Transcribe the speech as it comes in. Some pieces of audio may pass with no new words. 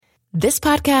This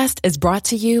podcast is brought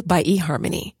to you by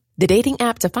eHarmony, the dating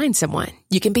app to find someone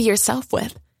you can be yourself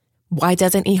with. Why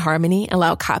doesn't eHarmony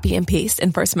allow copy and paste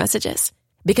in first messages?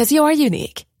 Because you are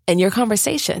unique, and your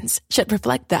conversations should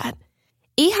reflect that.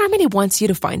 eHarmony wants you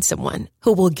to find someone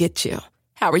who will get you.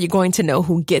 How are you going to know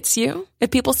who gets you?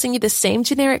 If people send you the same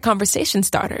generic conversation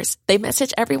starters they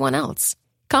message everyone else.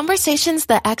 Conversations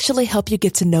that actually help you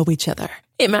get to know each other.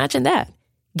 Imagine that.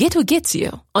 Get who gets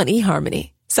you on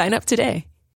eHarmony. Sign up today.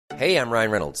 Hey, I'm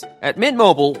Ryan Reynolds. At Mint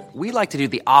Mobile, we like to do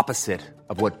the opposite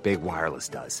of what Big Wireless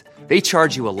does. They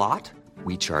charge you a lot,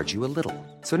 we charge you a little.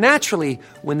 So naturally,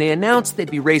 when they announced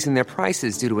they'd be raising their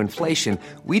prices due to inflation,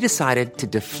 we decided to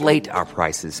deflate our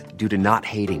prices due to not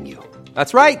hating you.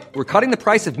 That's right. We're cutting the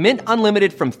price of Mint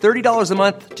Unlimited from $30 a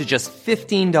month to just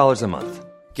 $15 a month.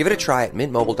 Give it a try at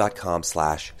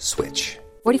mintmobile.com/switch.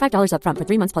 $45 up front for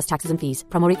 3 months plus taxes and fees.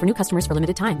 Promo rate for new customers for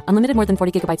limited time. Unlimited more than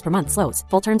 40 gigabytes per month. Slows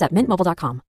full terms at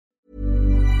mintmobile.com.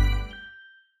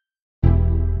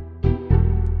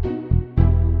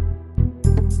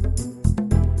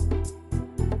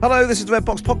 Hello, this is the Red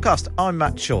Box Podcast. I'm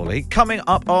Matt Chorley. Coming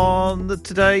up on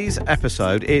today's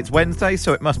episode, it's Wednesday,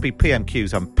 so it must be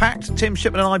PMQ's Unpacked. Tim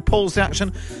Shipman and I pause the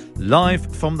action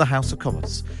live from the House of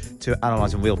Commons to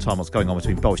analyse in real time what's going on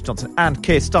between Boris Johnson and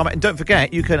Keir Starmer. And don't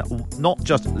forget, you can not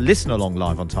just listen along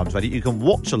live on Times Radio, you can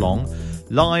watch along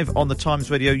live on the Times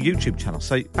Radio YouTube channel.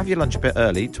 So have your lunch a bit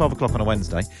early, 12 o'clock on a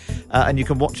Wednesday, and you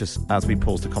can watch us as we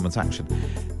pause the Commons action.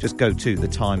 Just go to the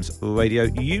Times Radio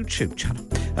YouTube channel.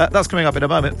 That's coming up in a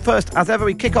moment. First, as ever,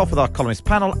 we kick off with our columnist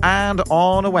panel, and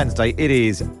on a Wednesday, it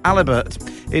is Alibert,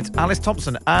 it's Alice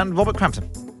Thompson and Robert Crampton.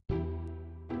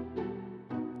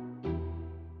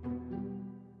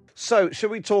 So,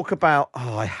 should we talk about,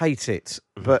 I hate it,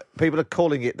 but people are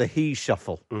calling it the he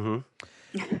shuffle. Mm-hmm.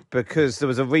 Because there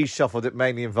was a reshuffle that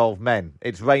mainly involved men.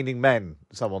 It's raining men,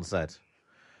 someone said.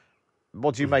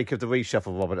 What do you make of the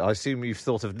reshuffle, Robert? I assume you've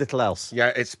thought of little else.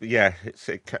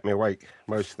 It kept me awake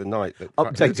most of the night.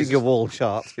 Updating your wall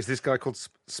chart. Is this guy called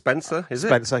Spencer, is it?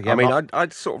 Spencer, yeah. I mean,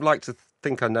 I'd sort of like to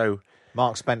think I know...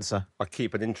 Mark Spencer. I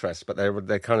keep an interest, but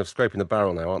they're kind of scraping the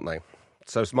barrel now, aren't they?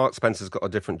 So Mark Spencer's got a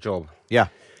different job. Yeah.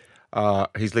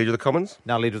 He's Leader of the Commons.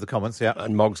 Now Leader of the Commons, yeah.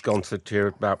 And Mog's gone to hear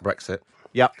about Brexit.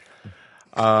 Yep.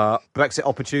 Brexit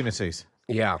opportunities.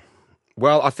 Yeah.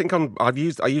 Well, I think I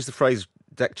used the phrase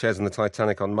deck chairs in the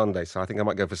Titanic on Monday, so I think I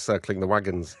might go for circling the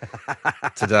wagons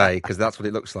today, because that's what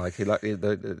it looks like.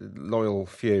 The loyal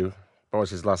few,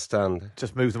 Boris's last stand.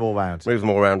 Just move them all around. Move them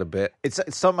all around a bit. It's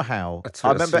somehow...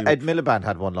 I remember Ed Miliband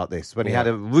had one like this, when he had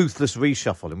a ruthless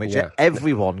reshuffle in which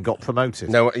everyone got promoted.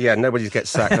 Nobody gets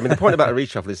sacked. I mean, the point about a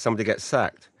reshuffle is somebody gets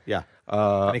sacked. Yeah,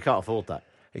 and he can't afford that.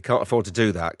 He can't afford to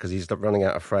do that because he's running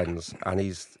out of friends, and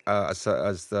he's as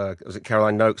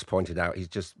Caroline Noakes pointed out, he's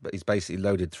basically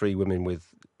loaded 3 women with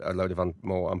a load of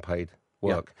more unpaid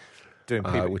work, doing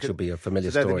which will be a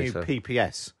familiar story. story. The new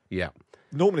PPS. Yeah.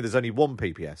 Normally, there's only one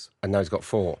PPS, and now he's got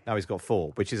 4. Now he's got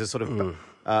 4, which is a sort of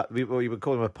we would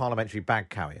call him a parliamentary bag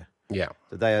carrier. Yeah.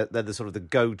 So they're the sort of the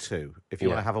go-to if you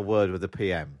want to have a word with the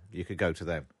PM, you could go to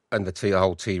them. And the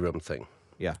whole tea room thing.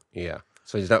 Yeah. Yeah.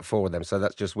 So he's not 4 of them. So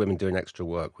that's just women doing extra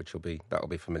work, that'll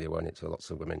be familiar, won't it, to lots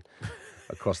of women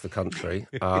across the country.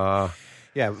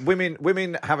 Yeah,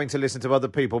 women having to listen to other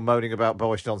people moaning about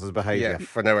Boris Johnson's behaviour. Yeah,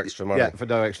 for no extra money. Yeah, for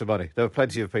no extra money. There are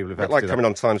plenty of people who've had to like do coming that.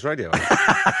 on Times Radio.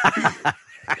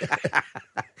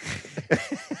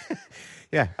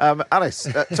 Yeah, Alice,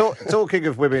 talking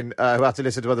of women who have to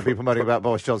listen to other people moaning about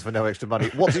Boris Johnson for no extra money,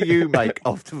 what do you make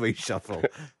of the reshuffle?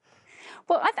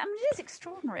 Well, I mean, it is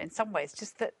extraordinary in some ways,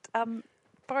 just that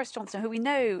Boris Johnson, who we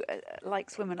know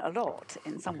likes women a lot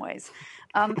in some ways,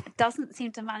 doesn't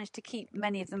seem to manage to keep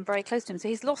many of them very close to him. So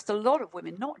he's lost a lot of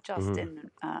women, not just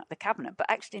in the cabinet, but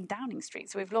actually in Downing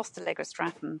Street. So we've lost Allegra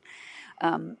Stratton,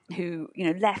 who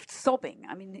left sobbing.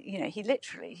 I mean,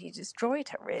 he destroyed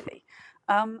her really.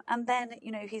 And then,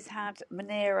 he's had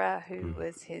Manera, who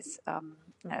was his,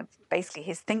 basically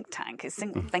his think tank, his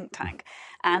single think tank.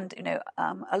 And,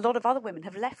 a lot of other women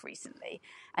have left recently.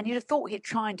 And you'd have thought he'd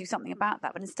try and do something about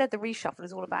that. But instead, the reshuffle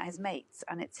is all about his mates,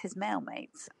 and it's his male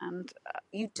mates. And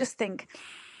you just think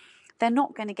they're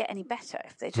not going to get any better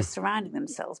if they're just surrounding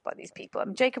themselves by these people. I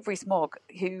mean, Jacob Rees-Mogg,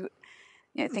 who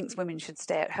thinks women should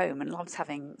stay at home and loves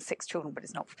having 6 children but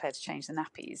is not prepared to change the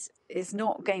nappies, is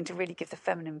not going to really give the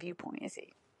feminine viewpoint, is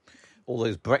he? All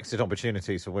those Brexit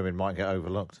opportunities for women might get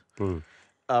overlooked.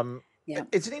 Yeah.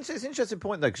 It's an interesting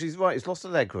point, though, because he's right. He's lost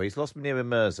Allegra, he's lost Munira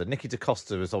Mirza. Nikki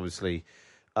DaCosta has obviously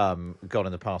gone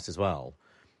in the past as well.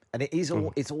 And it is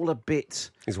all, it's all a bit...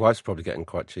 His wife's probably getting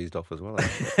quite cheesed off as well,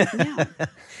 actually.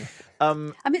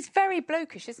 It's very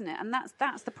blokish, isn't it? And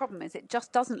that's the problem. Is it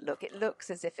just doesn't look? It looks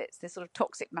as if it's this sort of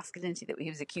toxic masculinity that he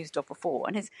was accused of before.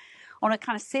 And on a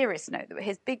kind of serious note, that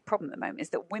his big problem at the moment is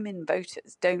that women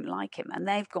voters don't like him, and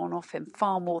they've gone off him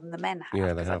far more than the men have.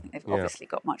 Yeah, they have. I think they've obviously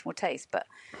got much more taste, but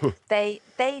they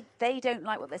don't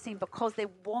like what they're seeing because they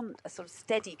want a sort of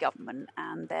steady government,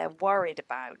 and they're worried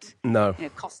about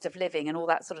cost of living and all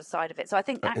that sort of side of it. So I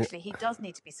think actually he does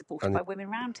need to be supported by women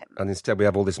around him. And instead we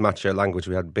have all this macho language.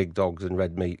 We had big dogs and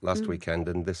red meat last weekend,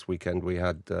 and this weekend we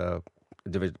had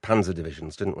panzer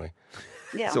divisions, didn't we?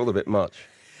 Yeah. It's all a bit much.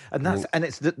 And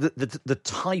it's the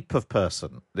type of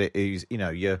person that is,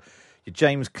 your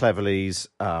James Cleverleys,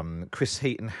 Chris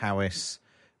Heaton-Harris,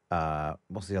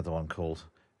 what's the other one called?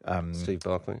 Steve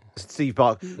Barclay. Steve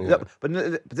Barclay. Yeah. But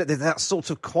that sort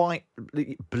of quite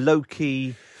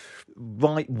blokey,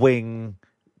 right-wing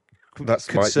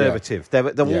conservative. They're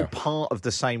all part of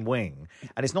the same wing.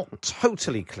 And it's not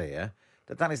totally clear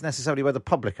that is necessarily where the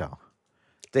public are.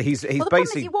 That he's well, the basically...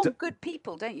 problem is you want good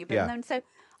people, don't you? But yeah. then, so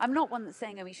I'm not one that's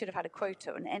saying, we should have had a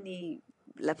quota on any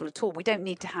level at all. We don't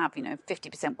need to have,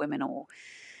 50% women or,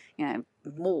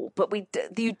 more. But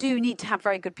you do need to have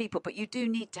very good people, but you do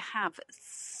need to have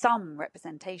some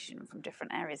representation from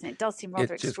different areas. And it does seem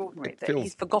rather extraordinary that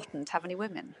he's forgotten to have any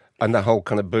women. And that whole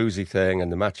kind of boozy thing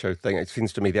and the macho thing, it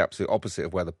seems to me the absolute opposite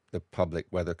of where the public,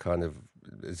 where the kind of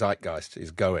zeitgeist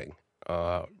is going.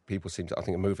 People seem to, I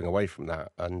think, are moving away from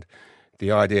that. And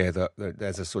the idea that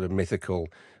there's a sort of mythical,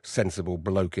 sensible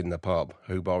bloke in the pub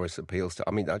who Boris appeals to.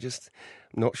 I'm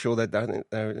not sure they're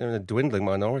in a dwindling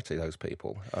minority, those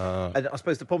people. And I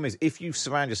suppose the problem is if you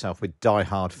surround yourself with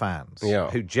diehard fans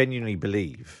who genuinely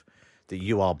believe that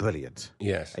you are brilliant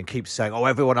and keep saying,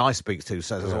 everyone I speak to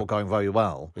says it's all going very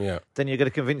well, then you're going to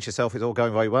convince yourself it's all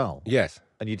going very well. Yes.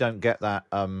 And you don't get that...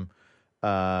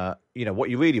 what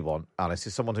you really want, Alice,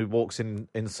 is someone who walks in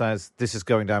and says, this is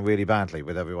going down really badly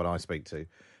with everyone I speak to.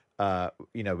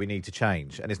 We need to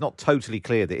change. And it's not totally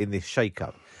clear that in this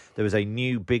shake-up, there is a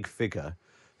new big figure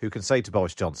who can say to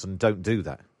Boris Johnson, don't do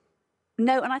that.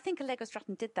 No, and I think Allegra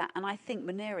Stratton did that, and I think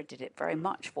Munira did it very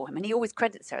much for him. And he always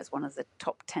credits her as one of the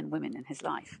top 10 women in his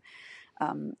life.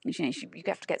 You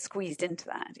have to get squeezed into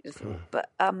that.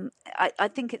 But I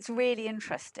think it's really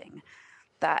interesting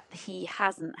that he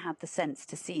hasn't had the sense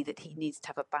to see that he needs to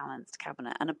have a balanced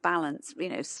cabinet and a balanced,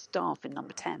 staff in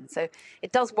number 10. So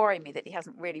it does worry me that he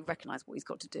hasn't really recognised what he's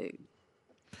got to do.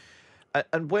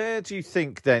 And where do you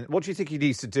think then, what do you think he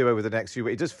needs to do over the next few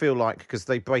weeks? It does feel like, because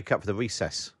they break up for the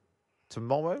recess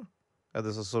tomorrow,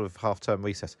 there's a sort of half-term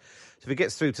recess. So if he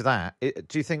gets through to that,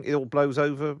 do you think it all blows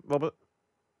over, Robert?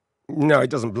 No, it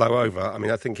doesn't blow over.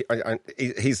 I think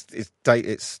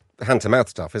it's hand-to-mouth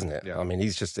stuff, isn't it? Yeah.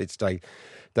 It's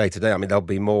day to day. There'll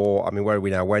be more. Where are we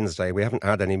now? Wednesday. We haven't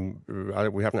had any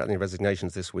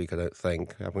resignations this week, I don't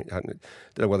think. Don't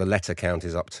know what the letter count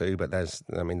is up to, but that's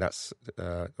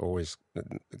always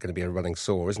going to be a running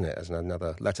sore, isn't it? As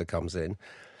another letter comes in.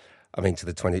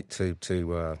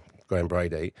 To Graham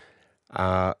Brady.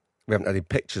 We haven't had any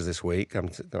pictures this week.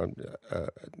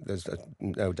 There's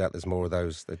no doubt there's more of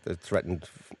those, the threatened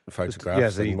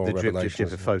photographs and more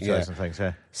revelations. The photos and things,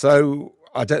 yeah. So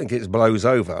I don't think it blows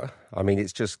over.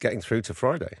 It's just getting through to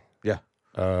Friday. Yeah.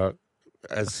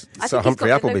 As Sir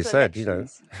Humphrey Appleby said,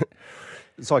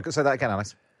 Sorry, say that again,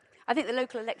 Alice. I think the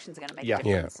local elections are going to make a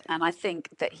difference. Yeah. And I think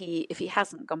that if he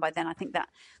hasn't gone by then, I think that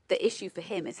the issue for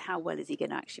him is how well is he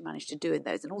going to actually manage to do in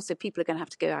those. And also people are going to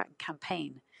have to go out and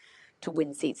campaign to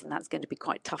win seats, and that's going to be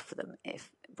quite tough for them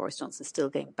if Boris Johnson's still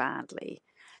going badly.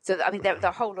 So, there are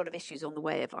a whole lot of issues on the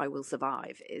way of I will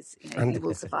survive, he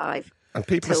will survive. And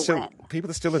people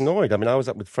are still annoyed. I was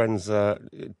up with friends,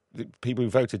 people who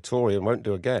voted Tory and won't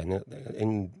do again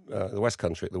in the West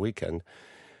Country at the weekend.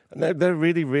 And they're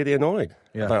really, really annoyed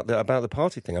about the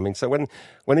party thing. So when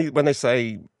they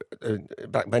say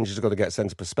backbenchers have got to get a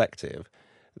sense of perspective,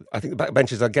 I think the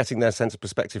backbenchers are getting their sense of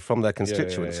perspective from their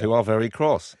constituents who are very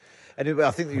cross. And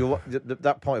I think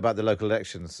that point about the local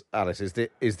elections, Alice, is that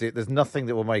there's nothing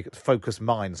that will make focused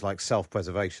minds like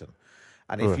self-preservation.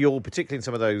 And if you're, particularly in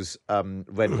some of those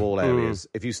red wall areas,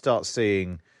 if you start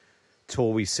seeing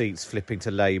Tory seats flipping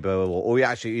to Labour, or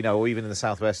actually, or even in the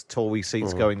southwest, Tory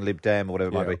seats going Lib Dem or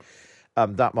whatever it might be,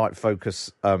 that might focus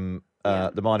the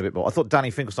mind a bit more. I thought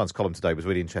Danny Finkelstein's column today was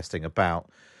really interesting about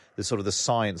the sort of the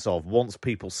science of once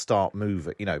people start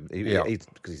moving, because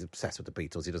he's obsessed with the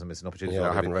Beatles, he doesn't miss an opportunity. Yeah,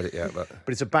 I haven't read it yet, but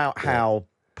it's about how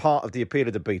part of the appeal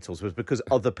of the Beatles was because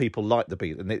other people like the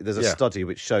Beatles. And there's a study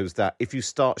which shows that if you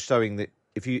start showing that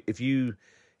if you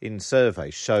in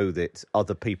surveys show that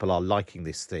other people are liking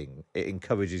this thing, it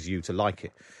encourages you to like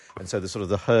it. And so the sort of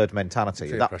the herd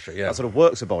mentality, that sort of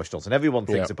works with Boris Johnson. Everyone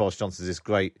thinks that Boris Johnson is this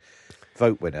great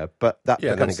vote winner, but that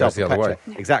becomes then it goes the other way.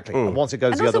 Exactly. And once it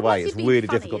goes And the also, other way, what's it's he been really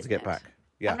funny, difficult to isn't get it? back.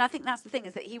 Yeah. I mean, I think that's the thing,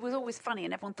 is that he was always funny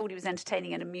and everyone thought he was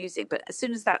entertaining and amusing, but as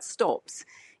soon as that stops,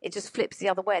 it just flips the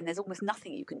other way and there's almost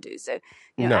nothing you can do. So,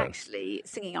 actually,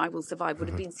 singing I Will Survive would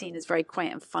have been seen as very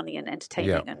quaint and funny and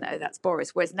entertaining, and that's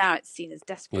Boris, whereas now it's seen as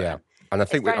desperate. Yeah. And I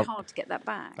think it's very hard to get that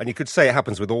back. And you could say it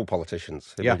happens with all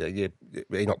politicians. Yeah.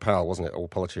 Enoch Powell, wasn't it? All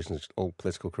politicians, all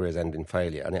political careers end in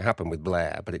failure. And it happened with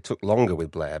Blair, but it took longer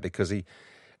with Blair because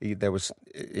there were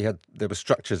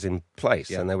structures in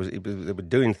place, and they were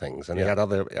doing things, and he had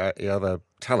other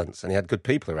talents, and he had good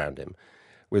people around him.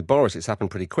 With Boris, it's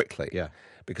happened pretty quickly,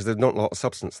 because there's not a lot of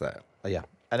substance there. Yeah,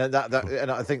 and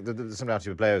and I think the similarity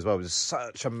with Blair as well was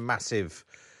such a massive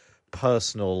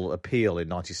personal appeal in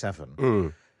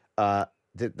 '97.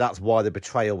 That's why the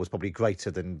betrayal was probably greater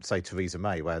than, say, Theresa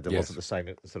May, where there wasn't the same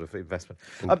sort of investment.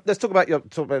 Let's talk about I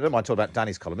don't mind talking about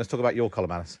Danny's column. Let's talk about your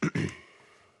column, Alice.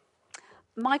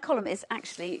 My column is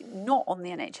actually not on the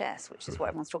NHS, which is what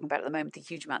everyone's talking about at the moment, the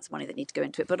huge amounts of money that need to go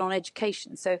into it, but on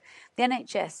education. So the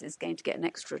NHS is going to get an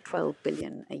extra 12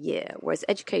 billion a year, whereas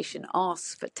education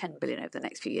asks for 10 billion over the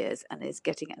next few years and is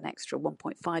getting an extra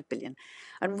 1.5 billion.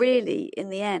 And really, in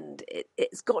the end,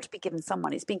 it's got to be given some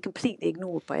money. It's been completely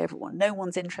ignored by everyone. No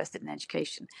one's interested in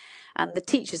education. And the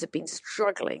teachers have been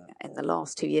struggling in the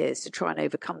last 2 years to try and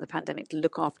overcome the pandemic, to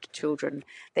look after children.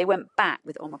 They went back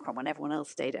with Omicron when everyone else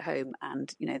stayed at home, and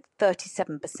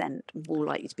 37% more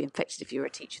likely to be infected if you're a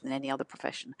teacher than any other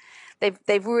profession.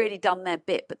 They've really done their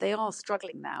bit, but they are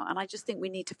struggling now. And I just think we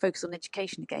need to focus on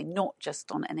education again, not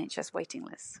just on NHS waiting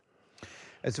lists.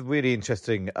 It's a really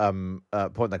interesting point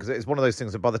there, because it's one of those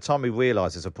things that by the time we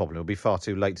realise there's a problem, it'll be far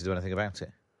too late to do anything about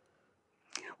it.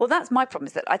 Well, that's my problem,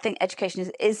 is that I think education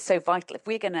is so vital. If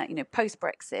we're going to,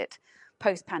 post-Brexit,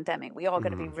 post-pandemic, we are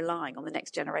going to be relying on the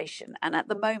next generation. And at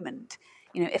the moment,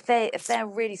 if they're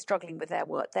really struggling with their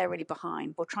work, they're really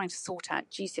behind. We're trying to sort out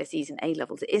GCSEs and A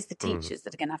levels. It is the teachers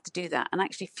that are going to have to do that, and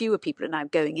actually fewer people are now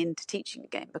going into teaching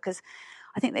again, because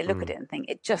I think they look at it and think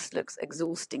it just looks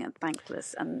exhausting and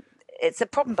thankless, and it's a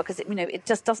problem because it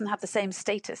just doesn't have the same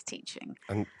status, teaching,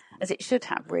 as it should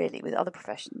have, really, with other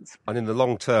professions. And in the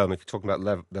long term, if you're talking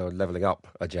about the levelling up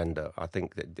agenda, I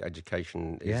think that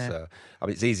education is.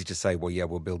 It's easy to say, well,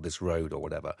 we'll build this road or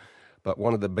whatever. But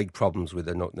one of the big problems with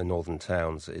the northern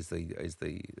towns is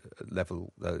the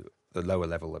lower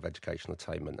level of educational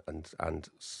attainment and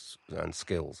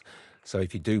skills. So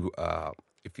if you do,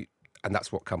 and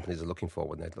that's what companies are looking for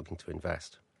when they're looking to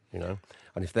invest,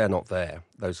 And if they're not there,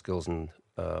 those skills and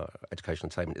educational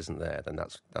attainment isn't there, then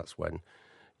that's when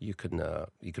you can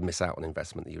miss out on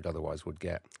investment that you otherwise would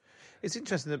get. It's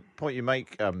interesting the point you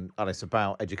make, Alice,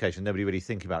 about education. Nobody really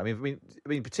thinking about it. I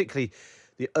mean, particularly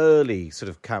the early sort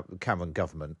of Cameron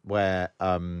government, where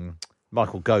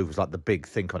Michael Gove was like the big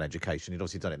think on education. He'd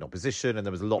obviously done it in opposition, and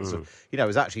there was lots of, it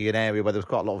was actually an area where there was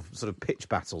quite a lot of sort of pitch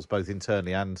battles, both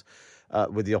internally and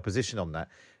with the opposition on that.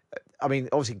 I mean,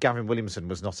 obviously Gavin Williamson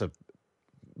was not a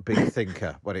big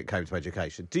thinker when it came to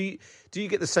education. Do you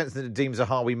get the sense that Nadeem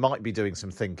Zahawi might be doing some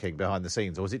thinking behind the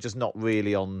scenes, or is it just not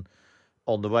really on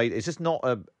the radar? It's just not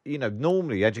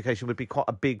normally education would be quite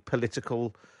a big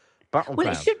political battleground. Well,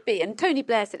 it should be. And Tony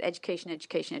Blair said education,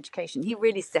 education, education. He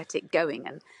really set it going.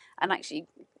 And actually,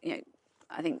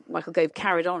 I think Michael Gove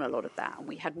carried on a lot of that. And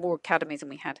we had more academies, and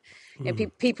we had,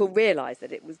 people realised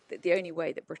that it was the only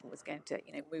way that Britain was going to,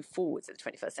 move forwards in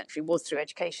the 21st century was through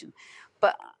education.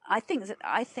 But I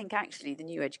think actually the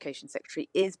new education secretary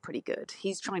is pretty good.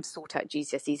 He's trying to sort out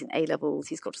GCSEs and A levels.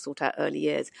 He's got to sort out early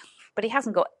years. But he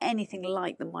hasn't got anything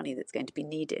like the money that's going to be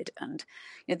needed. And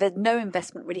there's no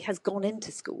investment really has gone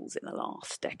into schools in the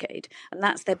last decade. And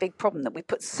that's their big problem, that we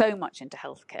put so much into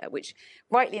healthcare, which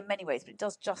rightly in many ways, but it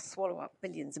does just swallow up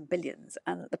billions and billions.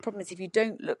 And the problem is, if you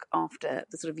don't look after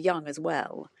the sort of young as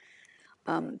well,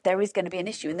 there is going to be an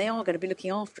issue, and they are going to be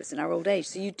looking after us in our old age.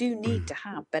 So you do need to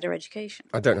have better education.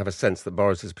 I don't have a sense that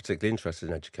Boris is particularly interested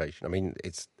in education. I mean, I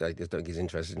just don't think he's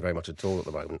interested in very much at all at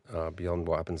the moment, beyond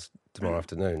what happens tomorrow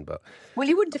afternoon. But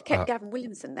you wouldn't have kept Gavin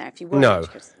Williamson there if you weren't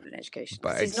interested in education.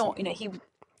 But he's not.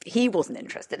 He wasn't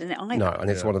interested in it either. No, and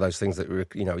it's one of those things that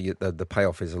the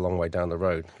payoff is a long way down the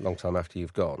road, a long time after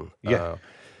you've gone. Yeah.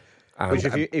 Which,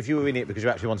 if you were in it because you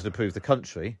actually wanted to prove the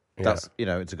country, that's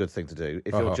it's a good thing to do.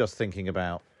 If you're just thinking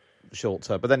about short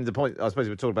term, but then the point, I suppose,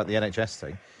 we're talking about the NHS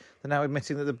thing. They're now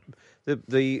admitting that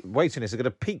the waiting lists are going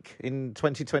to peak in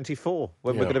 2024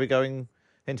 when we're going to be going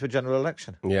into a general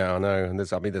election. Yeah, I know. And there's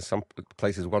some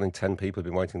places 1 in 10 people have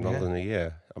been waiting longer than a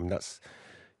year. I mean, that's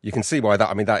You can see why that.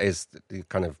 I mean, that is the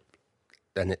kind of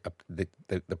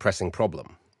the pressing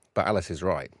problem. But Alice is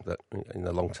right that in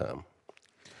the long term.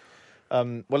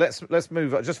 Well, let's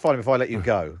move. Just finally, before I let you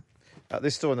go,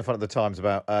 this story in the front of the Times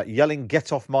about yelling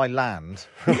 "Get off my land"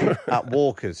 at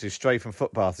walkers who stray from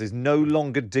footpaths is no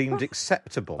longer deemed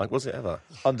acceptable. Like, was it ever?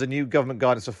 Under new government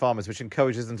guidance for farmers, which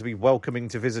encourages them to be welcoming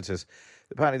to visitors.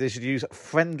 Apparently, they should use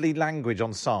friendly language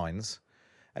on signs.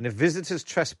 And if visitors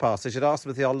trespass, they should ask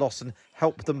them if they are lost and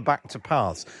help them back to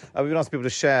paths. We've been asking people to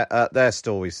share their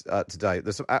stories today.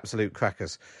 There's some absolute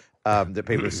crackers that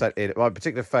people have sent in. My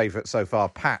particular favourite so far,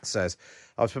 Pat says,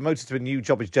 I was promoted to a new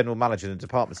job as general manager in a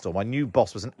department store. My new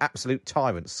boss was an absolute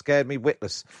tyrant, scared me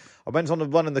witless. I went on a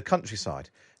run in the countryside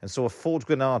and saw a Ford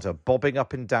Granada bobbing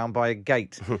up and down by a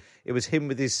gate. It was him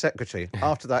with his secretary.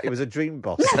 After that, he was a dream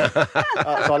boss. So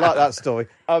I like that story.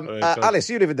 Alice,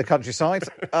 you live in the countryside.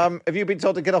 Have you been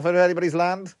told to get off of anybody's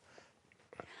land?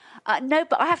 No,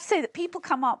 but I have to say that people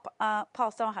come up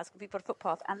past our house, people on a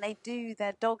footpath, and their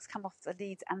dogs come off the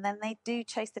leads, and then they do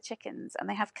chase the chickens, and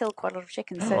they have killed quite a lot of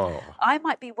chickens. So I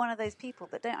might be one of those people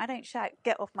that I don't shout,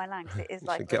 "Get off my land," because it is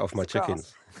like get off my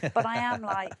chickens. But I am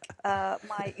like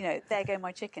there go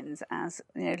my chickens. As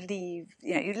leave.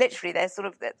 You literally, they're sort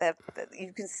of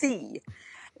you can see.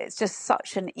 It's just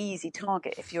such an easy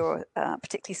target if you're a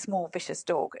particularly small, vicious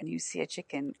dog and you see a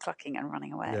chicken clucking and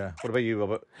running away. Yeah. What about you,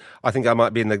 Robert? I think I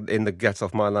might be in the get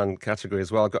off my land category as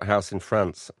well. I've got a house in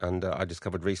France, and I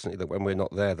discovered recently that when we're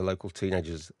not there, the local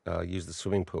teenagers use the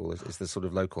swimming pool as the sort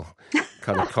of local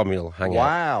kind of communal hangout.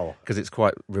 Wow. Because it's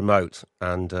quite remote,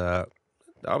 and I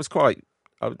was quite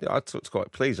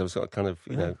pleased. I was kind of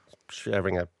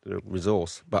sharing a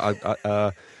resource, but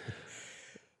I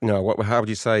No, how would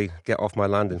you say "get off my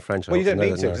land" in French? Well, you don't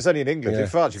need to. It's only in England. Yeah. In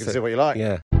France, you can say what you like.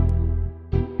 Yeah.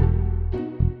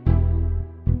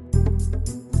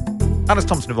 Alice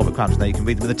Thompson and Robert Crampton there. You can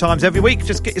read them in the Times every week.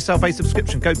 Just get yourself a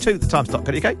subscription. Go to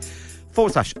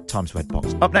thetimes.co.uk/Times Red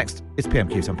Box. Up next is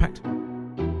PMQ's Unpacked.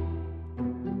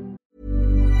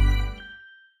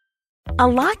 A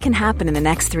lot can happen in the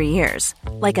next 3 years.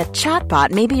 Like a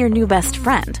chatbot may be your new best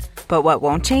friend. But what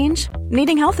won't change?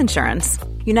 Needing health insurance.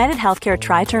 United Healthcare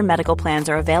Tri-Term Medical Plans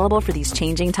are available for these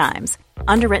changing times.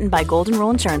 Underwritten by Golden Rule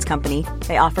Insurance Company,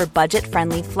 they offer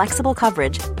budget-friendly, flexible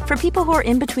coverage for people who are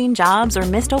in between jobs or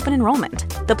missed open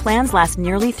enrollment. The plans last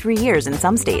nearly 3 years in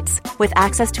some states, with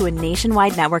access to a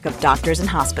nationwide network of doctors and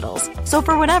hospitals. So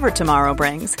for whatever tomorrow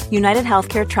brings, United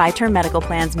Healthcare Tri-Term Medical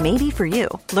Plans may be for you.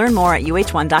 Learn more at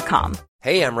uh1.com.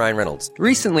 Hey, I'm Ryan Reynolds.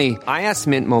 Recently, I asked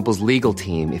Mint Mobile's legal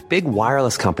team if big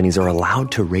wireless companies are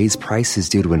allowed to raise prices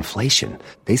due to inflation.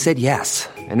 They said yes.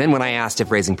 And then when I asked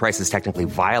if raising prices technically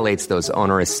violates those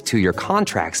onerous 2-year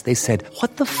contracts, they said,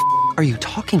 "What the f*** are you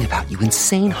talking about, you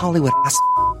insane Hollywood ass?"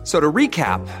 So to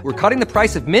recap, we're cutting the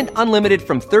price of Mint Unlimited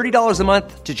from $30 a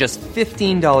month to just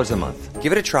 $15 a month.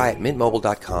 Give it a try at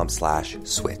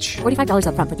mintmobile.com/switch. $45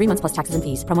 up front for 3 months plus taxes and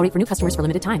fees. Promo rate for new customers for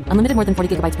limited time. Unlimited more than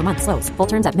 40 gigabytes per month. Slows full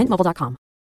terms at mintmobile.com.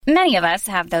 Many of us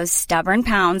have those stubborn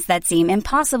pounds that seem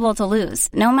impossible to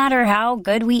lose, no matter how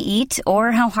good we eat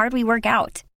or how hard we work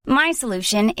out. My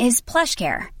solution is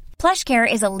PlushCare.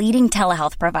 PlushCare is a leading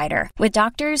telehealth provider with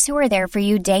doctors who are there for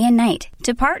you day and night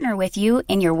to partner with you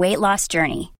in your weight loss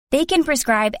journey. They can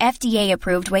prescribe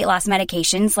FDA-approved weight loss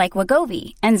medications like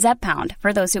Wegovy and Zepbound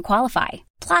for those who qualify.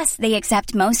 Plus, they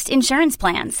accept most insurance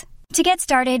plans. To get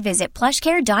started, visit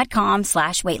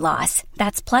plushcare.com/weightloss.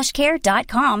 That's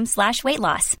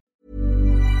plushcare.com/weightloss.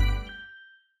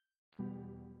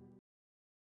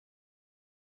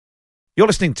 You're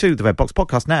listening to the Red Box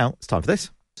Podcast now. It's time for this.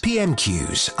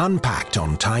 PMQ's Unpacked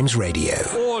on Times Radio.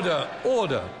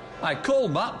 Order. I call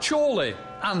Matt Chorley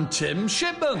and Tim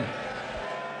Shipman.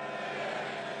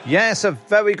 Yes, a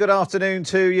very good afternoon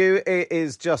to you. It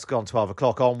is just gone 12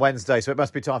 o'clock on Wednesday, so it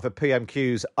must be time for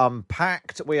PMQ's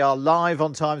Unpacked. We are live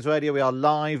on Times Radio. We are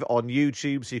live on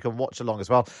YouTube, so you can watch along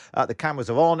as well. The cameras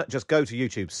are on. Just go to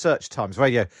YouTube, search Times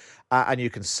Radio, and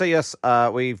you can see us.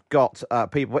 We've got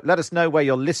people. Let us know where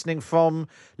you're listening from.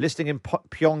 Listening in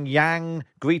Pyongyang.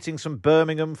 Greetings from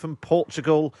Birmingham, from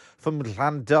Portugal, from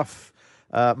Llanduff.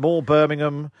 More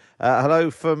Birmingham.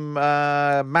 Hello from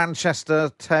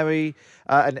Manchester, Terry.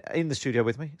 And in the studio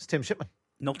with me, it's Tim Shipman.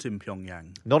 Not in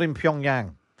Pyongyang. Not in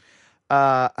Pyongyang.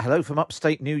 Hello from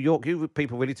upstate New York. You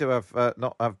people really do have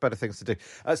better things to do.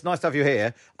 It's nice to have you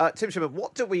here. Tim Shipman,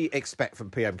 what do we expect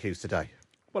from PMQs today?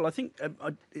 Well, I think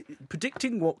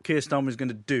predicting what Keir Starmer is going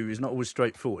to do is not always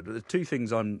straightforward. But the two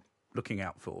things I'm looking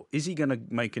out for. Is he going to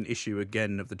make an issue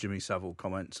again of the Jimmy Savile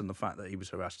comments and the fact that he was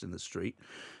harassed in the street?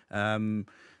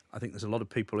 I think there's a lot of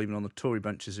people, even on the Tory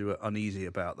benches, who are uneasy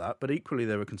about that. But equally,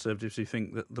 there are Conservatives who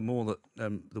think that the more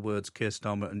that the words Keir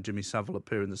Starmer and Jimmy Savile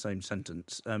appear in the same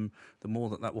sentence, the more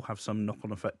that will have some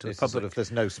knock-on effect to the public. Sort of,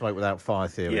 there's no smoke without fire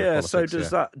theory. Yeah, of politics, so does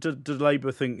that? Do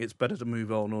Labour think it's better to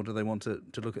move on, or do they want to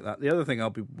look at that? The other thing I'll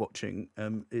be watching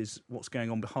is what's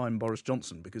going on behind Boris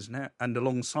Johnson, because now, and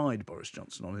alongside Boris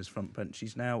Johnson on his front bench,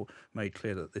 he's now made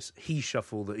clear that this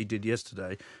he-shuffle that he did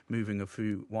yesterday, moving a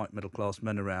few white middle-class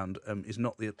men around, is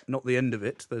not the end of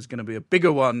it. There's going to be a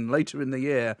bigger one later in the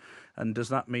year, and does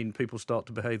that mean people start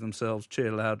to behave themselves,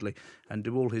 cheer loudly, and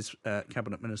do all his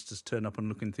cabinet ministers turn up and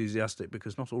look enthusiastic?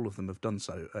 Because not all of them have done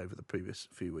so over the previous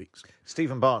few weeks.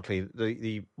 Stephen Barclay,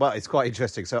 well, it's quite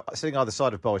interesting. So sitting either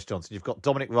side of Boris Johnson, you've got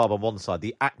Dominic Raab on one side,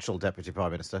 the actual Deputy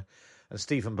Prime Minister, and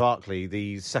Stephen Barclay,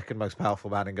 the second most powerful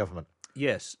man in government.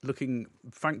 Yes, looking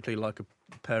frankly like a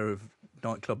pair of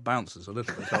nightclub bouncers a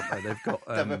little bit, aren't they? They've got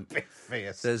they're a bit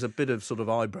fierce. There's a bit of sort of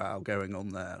eyebrow going on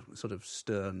there, sort of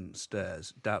stern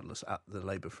stares, doubtless at the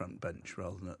Labour front bench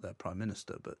rather than at their Prime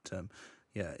Minister. But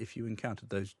yeah, if you encountered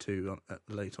those two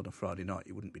late on a Friday night,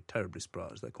 you wouldn't be terribly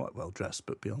surprised. They're quite well dressed,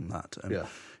 but beyond that,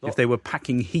 if they were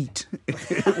packing heat,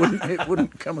 it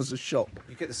wouldn't come as a shock.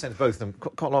 You get the sense both of them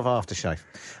quite a lot of aftershave.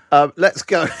 Let's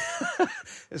go.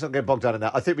 Let's not get bogged down in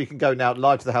that. I think we can go now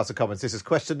live to the House of Commons. This is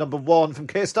question number 1 from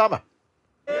Keir Starmer.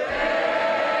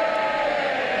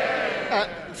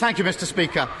 Thank you, Mr.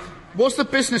 Speaker. Was the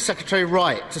Business Secretary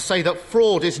right to say that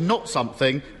fraud is not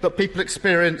something that people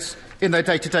experience in their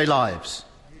day-to-day lives?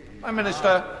 Prime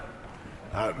Minister.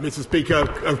 Mr. Speaker,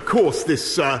 of course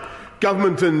this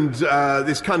government and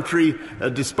this country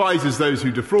despises those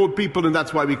who defraud people, and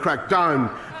that's why we crack down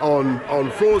on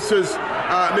fraudsters,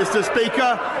 Mr.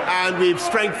 Speaker, and we've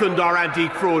strengthened our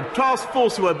anti-fraud task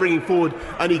force, who are bringing forward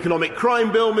an economic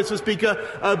crime bill, Mr. Speaker,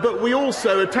 but we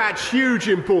also attach huge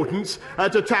importance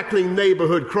to tackling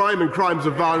neighbourhood crime and crimes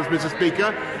of violence, Mr.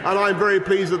 Speaker, and I'm very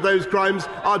pleased that those crimes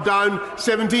are down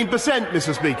 17%,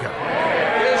 Mr. Speaker.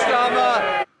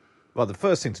 Well, the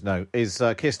first thing to know is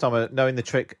Keir Starmer, knowing the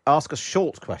trick, ask a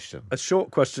short question. A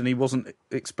short question he wasn't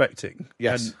expecting.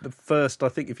 Yes. And the first, I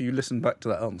think if you listen back to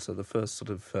that answer, the first sort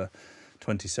of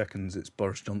 20 seconds, it's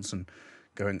Boris Johnson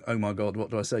going, oh my God, what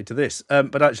do I say to this?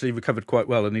 But actually he recovered quite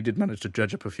well, and he did manage to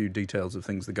dredge up a few details of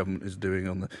things the government is doing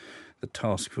on the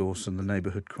task force and the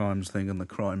neighbourhood crimes thing and the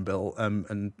crime bill.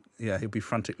 And yeah, he'll be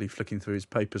frantically flicking through his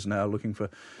papers now looking for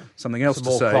something else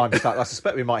to say. Crime stuff. I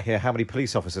suspect we might hear how many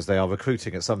police officers they are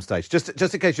recruiting at some stage. Just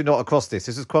in case you're not across this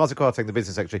is Kwasi Kwarteng, the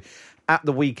Business Secretary, at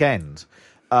the weekend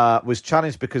was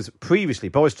challenged because previously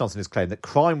Boris Johnson has claimed that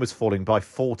crime was falling by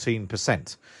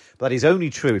 14%. But that is only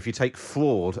true if you take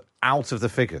fraud out of the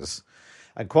figures.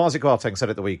 And Kwasi Kwarteng said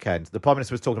at the weekend, the Prime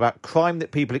Minister was talking about crime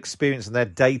that people experience in their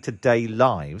day-to-day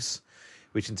lives,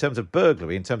 which in terms of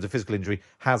burglary, in terms of physical injury,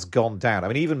 has gone down. I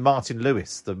mean, even Martin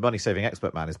Lewis, the money-saving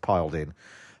expert man, has piled in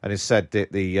and has said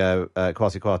that the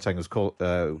Kwasi Kwarteng was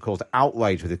caused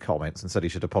outrage with his comments and said he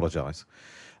should apologise.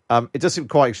 It does seem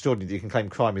quite extraordinary that you can claim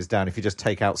crime is down if you just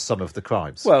take out some of the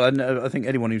crimes. Well, and I think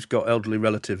anyone who's got elderly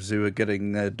relatives who are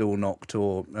getting their door knocked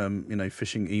or,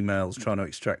 phishing emails trying to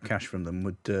extract cash from them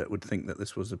would think that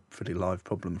this was a pretty live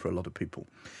problem for a lot of people.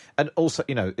 And also,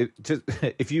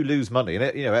 if you lose money, and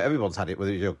everyone's had it,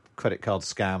 whether your credit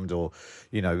card's scammed or,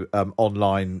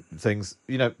 online things,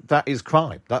 that is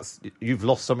crime. You've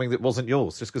lost something that wasn't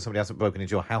yours just because somebody hasn't broken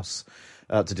into your house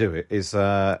to do it is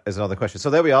another question. So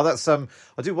there we are. That's I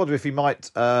do wonder if he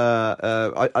might.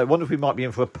 I wonder if we might be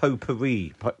in for a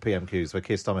potpourri PMQs where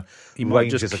Keir Starmer he might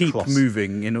just keep across.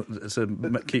 Moving,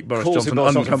 to keep Boris Johnson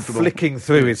uncomfortable, flicking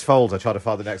through his folder trying to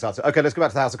find the next answer. Okay, let's go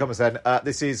back to the House of Commons then.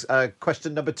 This is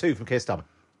question number 2 from Keir Starmer.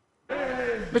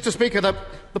 Mr. Speaker,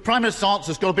 the Prime Minister's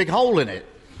answer's got a big hole in it.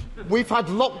 We've had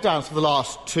lockdowns for the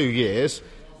last 2 years.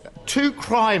 2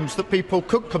 crimes that people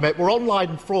could commit were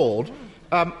online fraud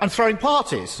and throwing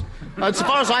parties. And so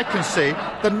far as I can see,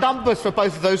 the numbers for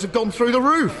both of those have gone through the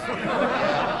roof.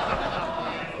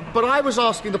 But I was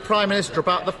asking the Prime Minister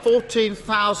about the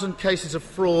 14,000 cases of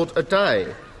fraud a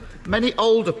day. Many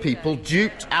older people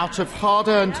duped out of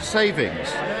hard-earned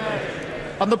savings.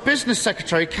 And the Business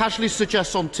Secretary casually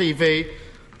suggests on TV,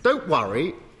 don't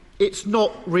worry, it's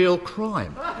not real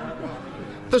crime.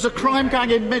 There's a crime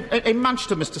gang in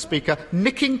Manchester, Mr. Speaker,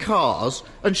 nicking cars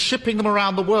and shipping them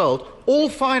around the world, all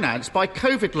financed by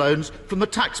COVID loans from the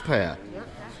taxpayer.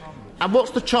 And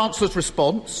what's the Chancellor's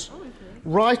response?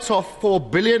 Write off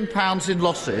 £4 billion in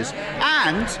losses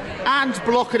and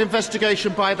block an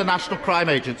investigation by the National Crime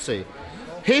Agency.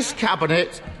 His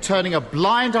cabinet turning a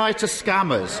blind eye to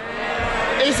scammers.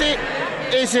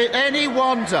 Is it any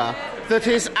wonder that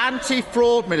his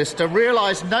anti-fraud minister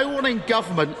realised no one in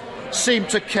government seem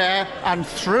to care and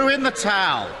threw in the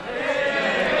towel.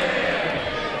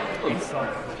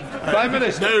 Prime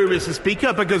Minister. No, Mr.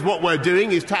 Speaker, because what we're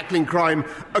doing is tackling crime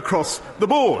across the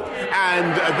board.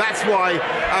 And that's why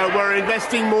we're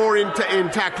investing more in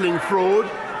tackling fraud,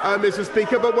 Mr.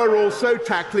 Speaker, but we're also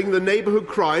tackling the neighbourhood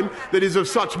crime that is of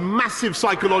such massive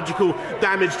psychological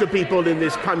damage to people in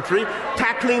this country,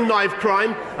 tackling knife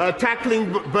crime,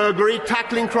 tackling burglary,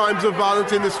 tackling crimes of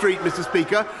violence in the street, Mr.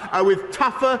 Speaker, with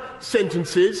tougher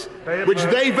sentences, which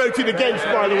they voted against,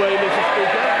 by the way, Mr.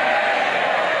 Speaker.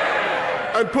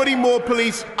 And putting more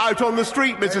police out on the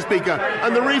street, Mr. Speaker.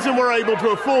 And the reason we're able to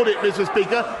afford it, Mr.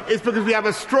 Speaker, is because we have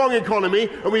a strong economy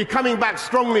and we're coming back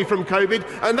strongly from COVID,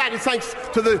 and that is thanks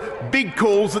to the big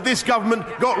calls that this government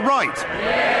got right.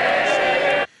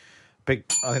 I think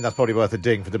that's probably worth a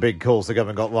ding for the big calls the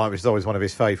government got right, which is always one of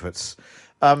his favourites.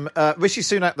 Rishi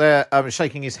Sunak there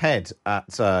shaking his head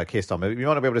at Keir Starmer. You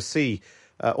might not be able to see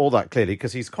all that clearly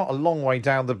because he's quite a long way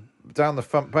down the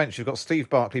front bench. You've got Steve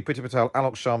Barclay, Priti Patel,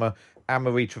 Alok Sharma,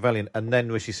 Anne-Marie Trevelyan, and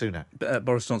then Rishi Sunak.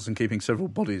 Boris Johnson keeping several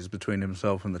bodies between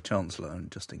himself and the Chancellor,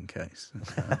 just in case.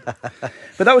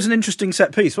 But that was an interesting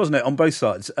set piece, wasn't it, on both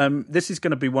sides? This is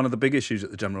going to be one of the big issues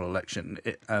at the general election.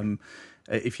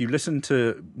 If you listen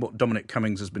to what Dominic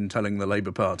Cummings has been telling the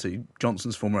Labour Party,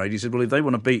 Johnson's former aide, he said, well, if they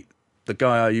want to beat the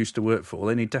guy I used to work for,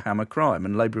 they need to hammer crime,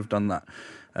 and Labour have done that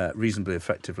reasonably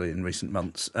effectively in recent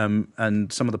months.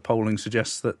 And some of the polling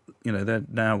suggests that, they're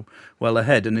now well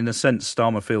ahead. And in a sense,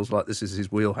 Starmer feels like this is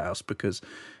his wheelhouse because,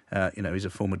 he's a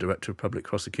former director of public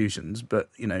prosecutions. But,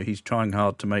 he's trying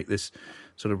hard to make this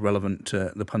sort of relevant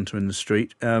to the punter in the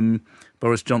street.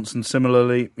 Boris Johnson,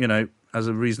 similarly, has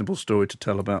a reasonable story to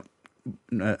tell about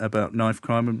knife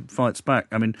crime and fights back.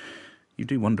 I mean, you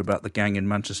do wonder about the gang in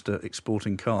Manchester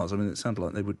exporting cars. I mean, it sounded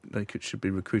like they should be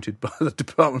recruited by the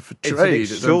Department for Trade.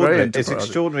 It's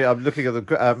extraordinary. I'm looking at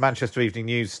the Manchester Evening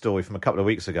News story from a couple of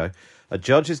weeks ago. A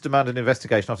judge has demanded an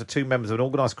investigation after two members of an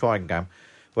organised crime gang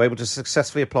were able to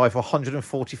successfully apply for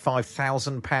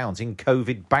 £145,000 in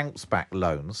COVID bounce-back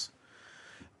loans.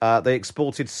 They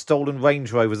exported stolen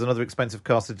Range Rovers and other expensive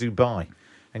cars to Dubai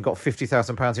and got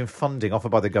 £50,000 in funding offered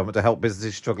by the government to help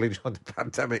businesses struggling during the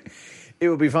pandemic. It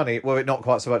would be funny were it not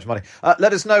quite so much money.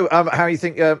 Let us know how you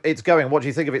think it's going. What do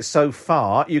you think of it so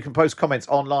far? You can post comments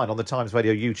online on the Times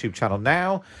Radio YouTube channel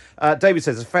now. David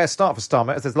says, it's a fair start for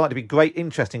Starmer, as there's likely to be great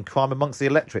interest in crime amongst the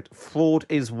electorate. Fraud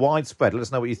is widespread. Let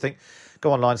us know what you think.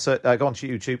 Go online, go onto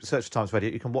YouTube, search for Times Radio.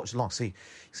 You can watch live. See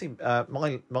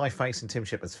my face and Tim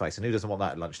Shipman's face, and who doesn't want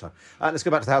that at lunchtime? Let's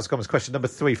go back to the House of Commons. Question number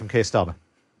 3 from Keir Starmer.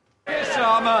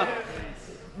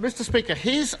 Mr. Speaker,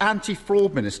 his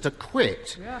anti-fraud minister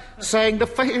quit, saying the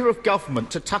failure of government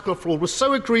to tackle fraud was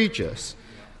so egregious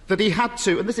that he had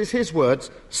to, and this is his words,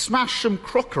 smash some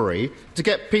crockery to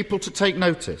get people to take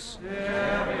notice.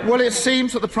 Well, it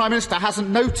seems that the Prime Minister hasn't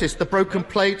noticed the broken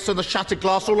plates and the shattered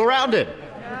glass all around him.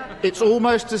 It's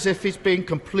almost as if he's been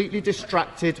completely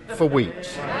distracted for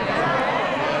weeks.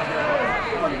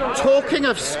 Talking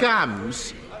of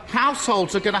scams,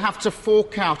 households are going to have to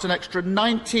fork out an extra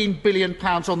 £19 billion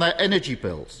on their energy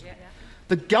bills.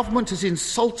 The government is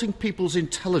insulting people's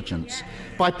intelligence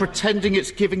by pretending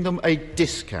it's giving them a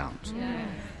discount.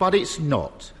 But it's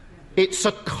not. It's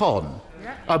a con.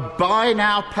 A buy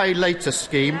now, pay later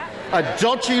scheme, a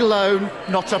dodgy loan,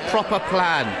 not a proper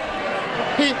plan.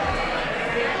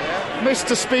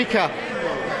 Mr. Speaker,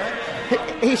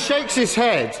 he shakes his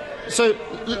head. So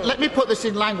let me put this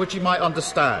in language you might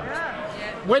understand.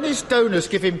 When his donors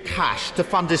give him cash to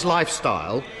fund his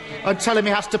lifestyle and tell him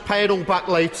he has to pay it all back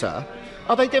later,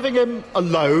 are they giving him a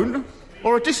loan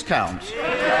or a discount?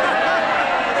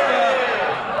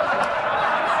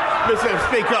 Mr.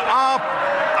 Speaker, our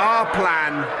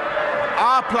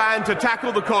plan to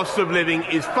tackle the cost of living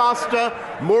is faster,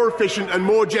 more efficient and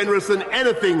more generous than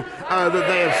anything that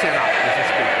they have set up, Mr.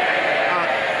 Speaker.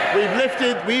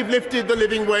 We've lifted the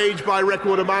living wage by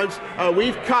record amounts.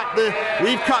 We've cut the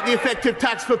effective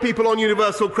tax for people on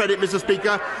universal credit, Mr.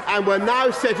 Speaker, and we're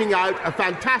now setting out a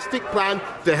fantastic plan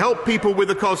to help people with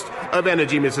the cost of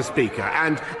energy, Mr. Speaker.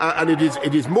 And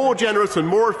it is more generous and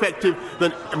more effective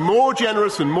than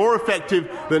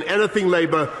anything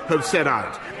Labour have set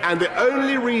out. And the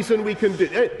only reason we can do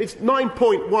it's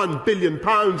 £9.1 billion,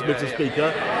 Mr.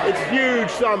 Speaker. It's huge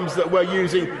sums that we're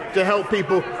using to help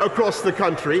people across the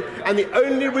country. And the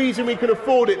only reason we can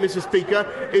afford it, Mr. Speaker,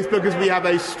 is because we have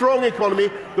a strong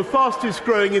economy, the fastest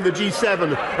growing in the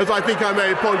G7, as I think I may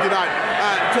have pointed out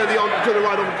to the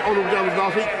right honourable gentleman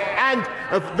last week, and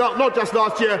not just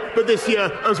last year, but this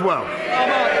year as well.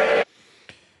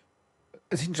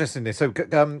 It's interesting this. So, Keir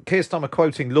Starmer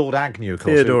quoting Lord Agnew, of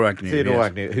course. Theodore Agnew,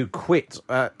 Agnew, who quit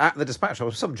at the Dispatch. There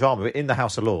was some drama in the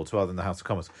House of Lords rather than the House of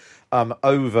Commons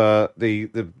over the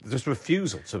just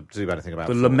refusal to do anything about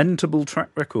the fraud. Lamentable track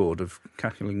record of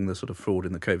tackling the sort of fraud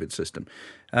in the COVID system.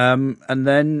 And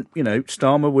then,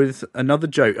 Starmer with another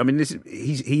joke. I mean,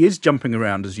 he is jumping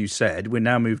around, as you said. We're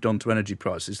now moved on to energy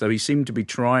prices, though he seemed to be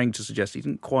trying to suggest, he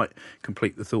didn't quite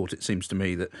complete the thought, it seems to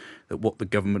me, that what the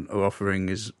government are offering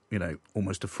is,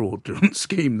 almost a fraudulent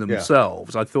scheme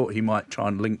themselves. Yeah. I thought he might try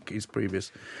and link his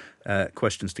previous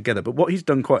questions together. But what he's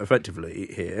done quite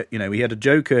effectively here, he had a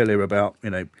joke earlier about,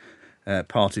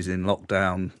 parties in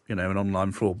lockdown, and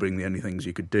online fraud being the only things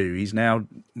you could do. He's now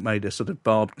made a sort of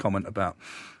barbed comment about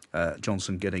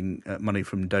Johnson getting money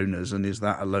from donors, and is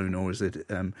that a loan or is it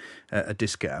a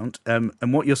discount? And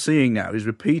what you're seeing now is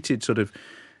repeated sort of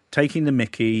taking the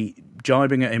mickey,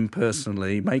 jibing at him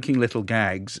personally, making little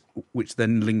gags, which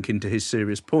then link into his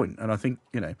serious point. And I think,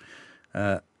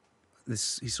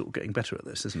 he's sort of getting better at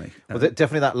this, isn't he? Well,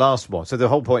 definitely that last one. So the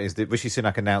whole point is that Rishi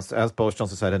Sunak announced, as Boris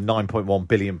Johnson said, a £9.1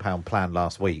 billion plan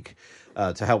last week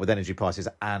to help with energy prices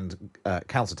and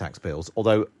council tax bills,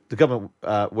 although the government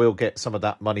will get some of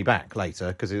that money back later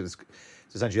because it's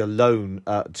essentially a loan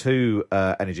to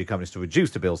energy companies to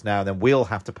reduce the bills now, and then we'll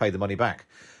have to pay the money back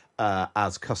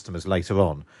as customers later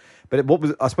on. But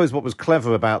I suppose what was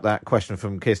clever about that question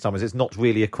from Keir Starmer is it's not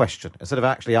really a question. Instead of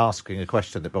actually asking a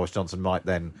question that Boris Johnson might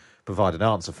then provide an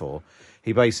answer for,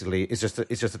 he basically it's just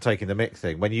a taking the mick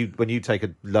thing. When you take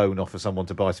a loan off of someone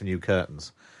to buy some new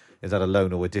curtains, is that a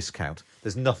loan or a discount?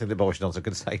 There's nothing that Boris Johnson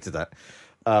can say to that.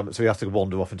 So he has to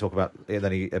wander off and talk about, and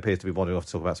then he appears to be wandering off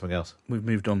to talk about something else. We've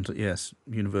moved on to,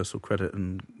 universal credit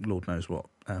and Lord knows what.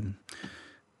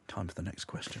 Time for the next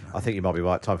question. I think you might be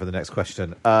right. Time for the next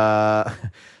question.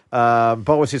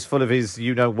 Boris is full of his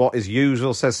you-know-what as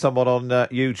usual, says someone on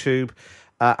YouTube.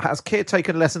 Has Keir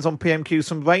taken lessons on PMQs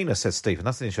from Rayner, says Stephen.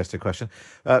 That's an interesting question.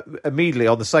 Immediately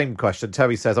on the same question,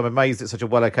 Terry says, I'm amazed that such a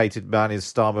well-educated man as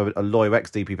Starmer, a lawyer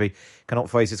ex-DPP, cannot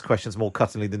phrase his questions more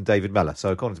cuttingly than David Mellor.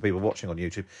 So according to people watching on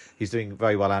YouTube, he's doing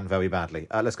very well and very badly.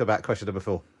 Let's go back. Question number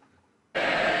 4.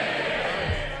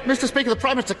 Mr. Speaker, the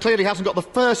Prime Minister clearly hasn't got the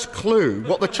first clue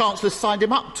what the Chancellor's signed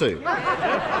him up to.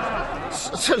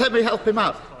 So let me help him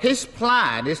out. His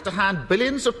plan is to hand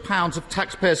billions of pounds of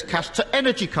taxpayers' cash to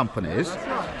energy companies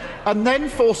and then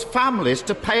force families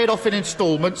to pay it off in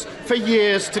instalments for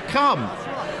years to come.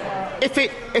 If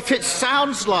it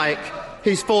sounds like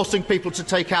he's forcing people to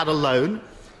take out a loan,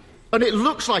 and it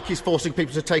looks like he's forcing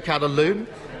people to take out a loan,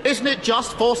 isn't it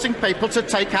just forcing people to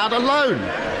take out a loan?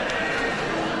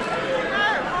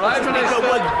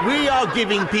 What we are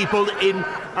giving people in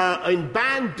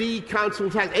Band D council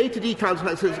tax, A to D council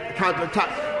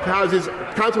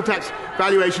tax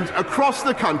valuations across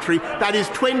the country, that is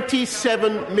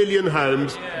 27 million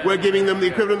homes. We're giving them the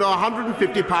equivalent of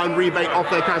 £150 rebate off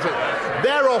their council tax.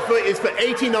 Their offer is for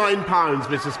 £89,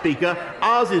 Mr. Speaker.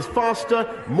 Ours is faster,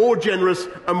 more generous,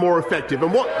 and more effective.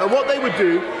 And what they would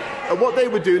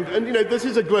do. And this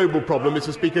is a global problem,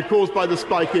 Mr. Speaker, caused by the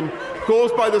spike in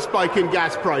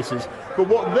gas prices. But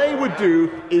what they would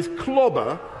do is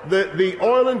clobber the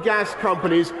oil and gas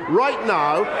companies right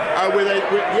now with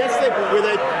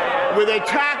a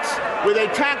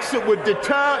tax that would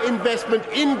deter investment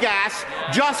in gas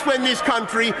just when this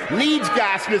country needs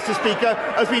gas, Mr. Speaker,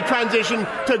 as we transition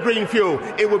to green fuel.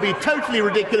 It would be totally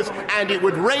ridiculous, and it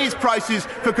would raise prices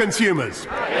for consumers.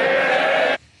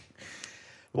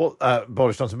 What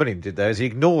Boris Johnson did there is he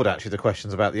ignored actually the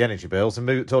questions about the energy bills and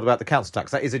talked about the council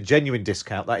tax. That is a genuine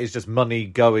discount. That is just money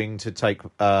going to take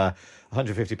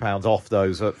 £150 off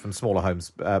those from smaller homes,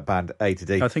 band A to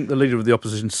D. I think the Leader of the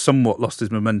Opposition somewhat lost his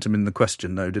momentum in the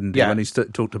question, though, didn't he? Yeah. When he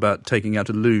talked about taking out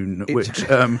a loon, which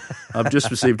I've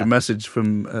just received a message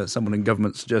from someone in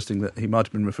government suggesting that he might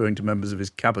have been referring to members of his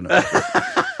cabinet.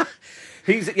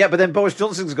 But then Boris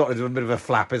Johnson's got into a bit of a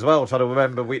flap as well, trying to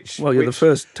remember which... Well, the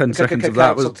first 10 seconds of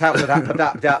that was...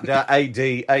 A,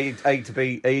 D, A to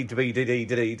B, A to B, D, D,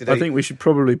 D, D. I think we should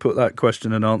probably put that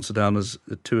question and answer down as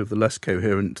two of the less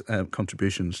coherent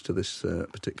contributions to this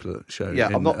particular show. Yeah,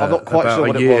 I'm not quite sure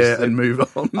what it was. And move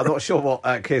on. I'm not sure what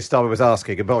Keir Starmer was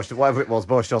asking, and whatever it was,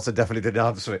 Boris Johnson definitely didn't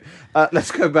answer it.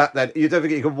 Let's go back then. You don't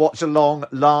forget you can watch along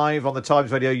live on the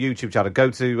Times Radio YouTube channel.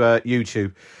 Go to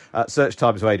YouTube, search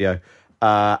Times Radio.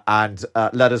 And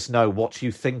let us know what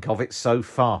you think of it so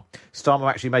far. Starmer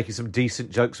actually making some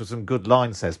decent jokes with some good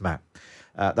lines, says Matt.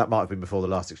 That might have been before the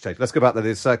last exchange. Let's go back to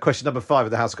this question number 5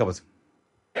 of the House of Commons.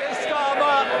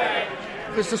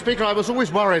 Mr. Speaker, I was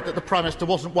always worried that the Prime Minister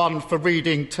wasn't one for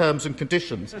reading terms and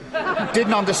conditions.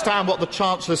 Didn't understand what the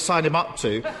Chancellor signed him up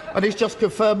to, and he's just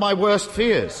confirmed my worst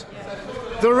fears.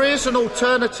 There is an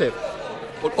alternative.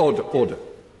 Order.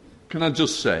 Can I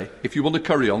just say, if you want to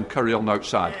carry on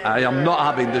outside. I am not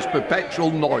having this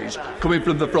perpetual noise coming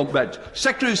from the front bench.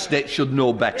 Secretary of State should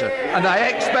know better, and I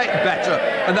expect better,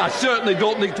 and I certainly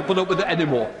don't need to put up with it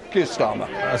anymore. Keir Starmer.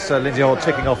 That's Lindsay Hoyle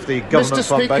ticking off the government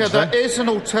front bench. Mr. Speaker, there is an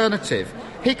alternative.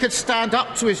 He could stand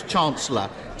up to his Chancellor,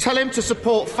 tell him to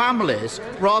support families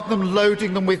rather than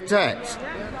loading them with debt.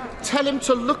 Tell him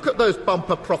to look at those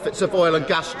bumper profits of oil and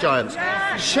gas giants.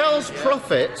 Shell's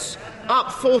profits up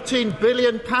 £14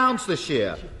 billion this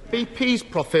year. BP's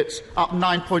profits up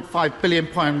 £9.5 billion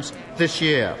this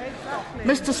year.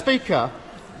 Mr. Speaker,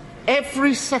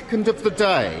 every second of the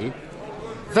day,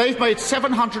 they've made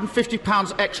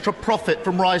 £750 extra profit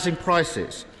from rising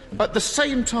prices. At the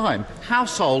same time,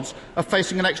 households are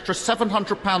facing an extra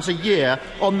 £700 a year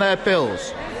on their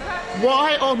bills.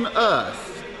 Why on earth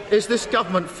is this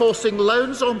government forcing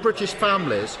loans on British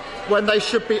families when they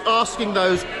should be asking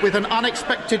those with an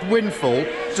unexpected windfall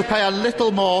to pay a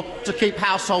little more to keep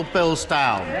household bills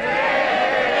down?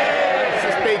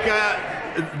 Mr.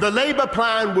 Speaker, the Labour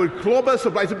plan would clobber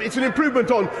supplies. It's an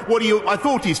improvement on what I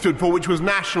thought he stood for, which was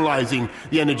nationalising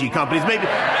the energy companies.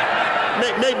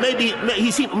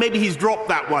 Maybe he's dropped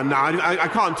that one now. I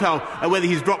can't tell whether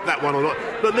he's dropped that one or not.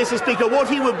 But, Mr. Speaker, what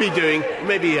he would be doing,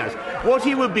 maybe he has, what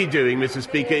he would be doing, Mr.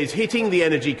 Speaker, is hitting the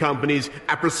energy companies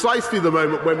at precisely the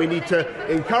moment when we need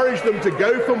to encourage them to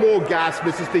go for more gas,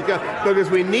 Mr. Speaker, because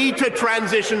we need to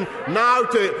transition now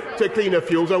to cleaner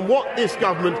fuels. And what this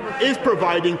government is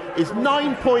providing is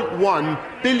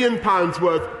 £9.1 billion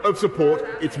worth of support.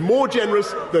 It's more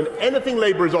generous than anything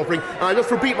Labour is offering. And I just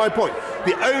repeat my point.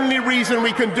 The only reason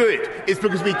we can do it is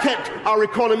because we kept our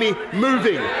economy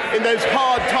moving in those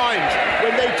hard times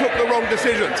when they took the wrong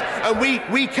decisions. And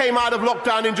we came out of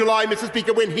lockdown in July, Mr.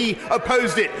 Speaker, when he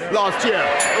opposed it last year.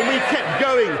 And we kept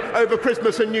going over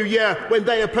Christmas and New Year when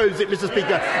they opposed it, Mr.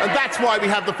 Speaker. And that's why we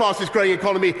have the fastest growing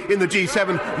economy in the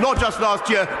G7, not just last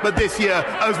year, but this year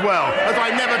as well, as I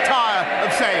never tire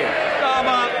of saying.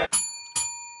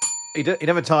 He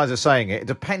never tires of saying it. It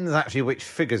depends actually which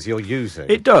figures you're using.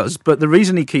 It does, but the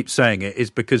reason he keeps saying it is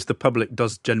because the public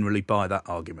does generally buy that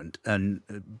argument. And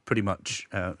pretty much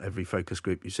every focus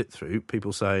group you sit through,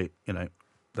 people say,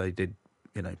 they did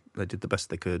the best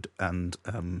they could, and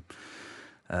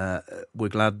we're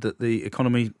glad that the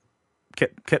economy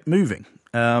kept moving.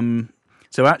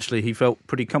 So actually, he felt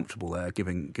pretty comfortable there,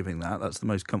 giving that. That's the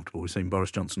most comfortable we've seen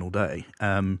Boris Johnson all day.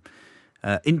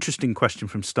 Interesting question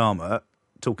from Starmer,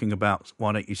 talking about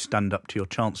why don't you stand up to your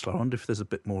Chancellor. I wonder if there's a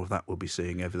bit more of that we'll be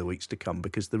seeing over the weeks to come,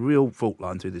 because the real fault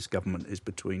line through this government is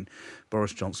between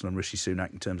Boris Johnson and Rishi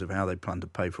Sunak in terms of how they plan to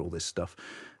pay for all this stuff.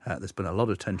 There's been a lot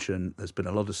of tension. There's been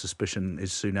a lot of suspicion.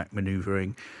 Is Sunak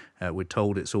manoeuvring? We're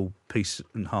told it's all peace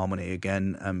and harmony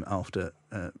again after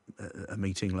a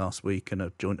meeting last week and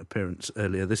a joint appearance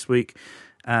earlier this week.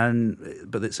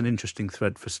 But it's an interesting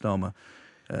thread for Starmer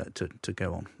to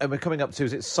go on. And we're coming up to,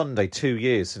 is it Sunday, 2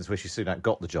 years since Rishi Sunak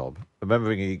got the job.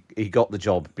 Remembering he got the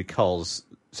job because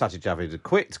Sajid Javid had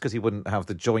quit because he wouldn't have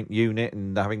the joint unit,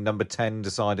 and having number 10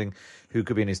 deciding who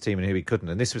could be in his team and who he couldn't.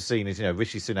 And this was seen as,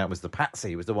 Rishi Sunak was the patsy,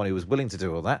 he was the one who was willing to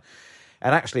do all that.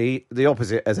 And actually, the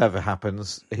opposite as ever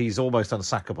happens. He's almost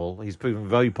unsackable. He's proven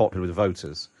very popular with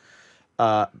voters.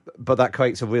 But that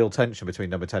creates a real tension between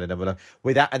number 10 and number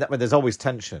 11. And there's always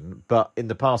tension, but in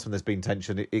the past when there's been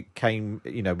tension, it came,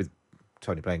 with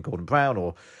Tony Blair and Gordon Brown,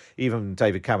 or even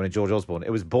David Cameron and George Osborne.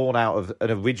 It was born out of an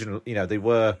original, they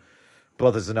were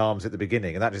brothers in arms at the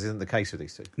beginning, and that just isn't the case with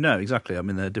these two. No, exactly. I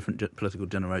mean, they're different political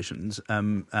generations,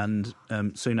 and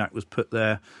Sunak was put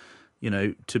there,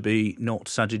 to be not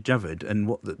Sajid Javid. And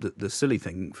what the silly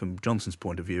thing from Johnson's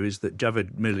point of view is that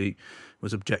Javid merely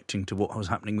was objecting to what was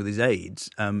happening with his aides.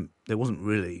 There wasn't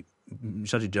really...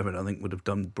 Sajid Javid, I think, would have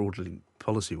done broadly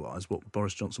policy-wise what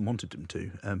Boris Johnson wanted him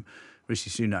to. Rishi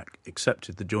Sunak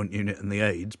accepted the joint unit and the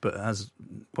aides, but has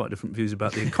quite different views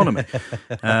about the economy.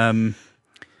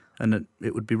 And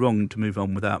it would be wrong to move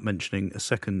on without mentioning a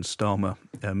second Starmer.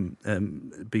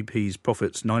 BP's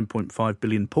profits, 9.5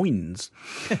 billion points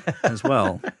as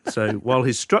well. So while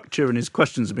his structure and his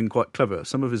questions have been quite clever,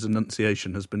 some of his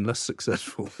enunciation has been less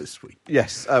successful this week.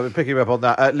 Yes, we're picking up on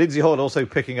that. Lindsay Hoyle also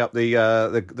picking up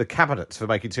the cabinet for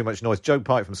making too much noise. Joe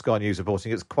Pike from Sky News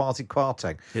reporting it's Kwasi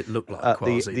Kwarteng. It looked like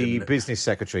Kwasi, the business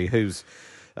secretary who's...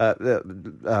 Keir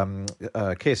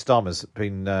Starmer's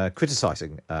been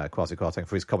criticising Kwasi Kwarteng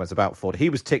for his comments about Ford. He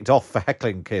was ticked off for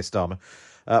heckling Keir Starmer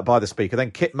by the Speaker.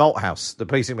 Then Kit Malthouse, the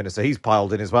policing minister, he's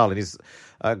piled in as well, and he's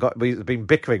been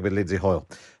bickering with Lindsay Hoyle.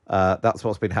 That's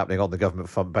what's been happening on the government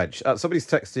front bench. Somebody's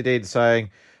texted in saying,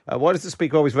 Why does the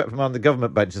Speaker always reprimand the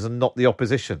government benches and not the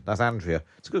opposition? That's Andrea.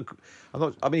 It's a good.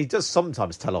 He does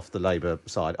sometimes tell off the Labour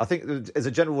side. I think, as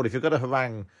a general rule, if you're going to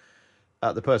harangue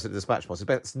the person at the dispatch box, it's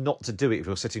best not to do it if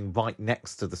you're sitting right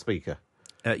next to the Speaker.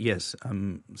 Yes,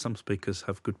 some speakers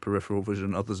have good peripheral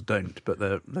vision, others don't, but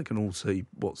they can all see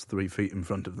what's 3 feet in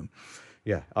front of them.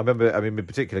 Yeah, I remember, in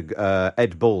particular,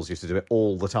 Ed Balls used to do it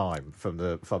all the time from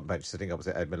the front bench, sitting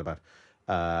opposite Ed Miliband,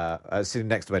 sitting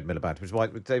next to Ed Miliband, which is why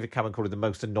David Cameron called him the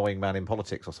most annoying man in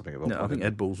politics or something. No, I think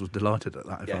Ed Balls was delighted at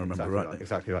that, if I remember rightly.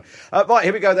 Exactly right. Right,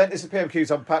 here we go then. This is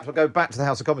PMQ's Unpacked. We'll go back to the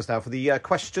House of Commons now for the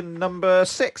question number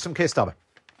 6 from Keir Starmer.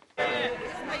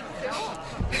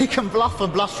 He can bluff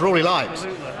and bluster all he likes.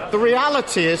 The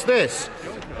reality is this.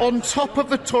 On top of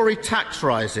the Tory tax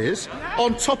rises,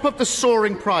 on top of the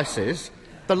soaring prices,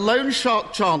 the loan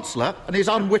shark Chancellor and his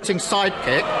unwitting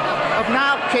sidekick have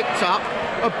now kicked up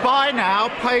a buy now,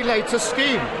 pay later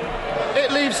scheme.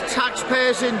 It leaves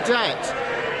taxpayers in debt,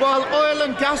 while oil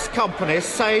and gas companies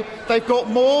say they've got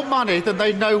more money than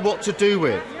they know what to do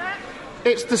with.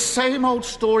 It's the same old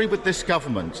story with this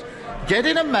government. Get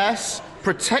in a mess,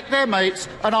 protect their mates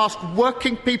and ask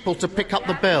working people to pick up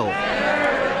the bill.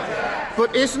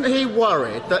 But isn't he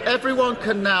worried that everyone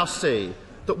can now see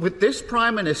that with this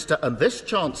Prime Minister and this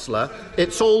Chancellor,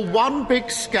 it's all one big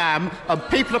scam and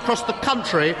people across the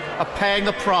country are paying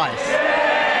the price?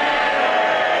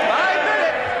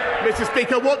 Mr.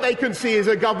 Speaker, what they can see is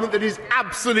a government that is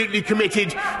absolutely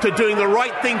committed to doing the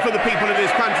right thing for the people of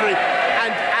this country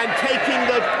and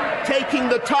taking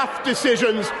the tough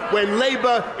decisions when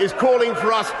Labour is calling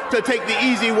for us to take the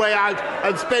easy way out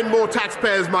and spend more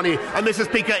taxpayers' money. And, Mr.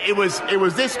 Speaker, it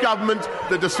was this government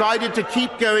that decided to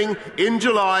keep going in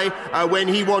July when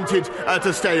he wanted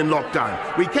to stay in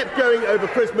lockdown. We kept going over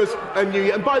Christmas and New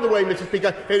Year. And by the way, Mr.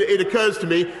 Speaker, it occurs to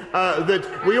me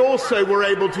that we also were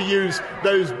able to use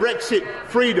those Brexit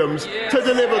freedoms to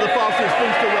deliver the fastest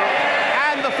booster route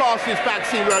and the fastest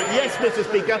vaccine route. Yes, Mr.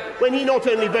 Speaker, when he not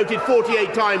only voted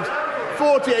 48 times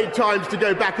to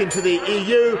go back into the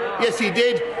EU, yes he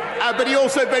did, but he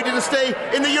also voted to stay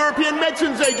in the European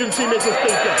Medicines Agency, Mr.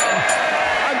 Speaker.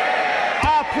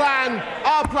 And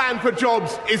our plan for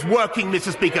jobs is working,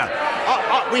 Mr. Speaker.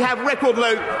 We have record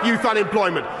low youth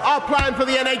unemployment. Our plan for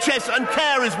the NHS and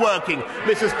care is working,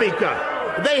 Mr. Speaker.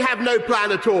 They have no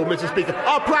plan at all, Mr. Speaker.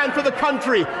 Our plan for the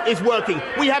country is working.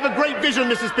 We have a great vision,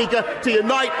 Mr. Speaker, to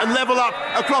unite and level up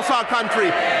across our country.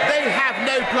 They have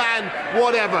no plan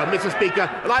whatever, Mr. Speaker.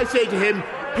 And I say to him,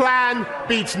 plan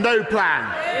beats no plan.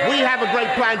 We have a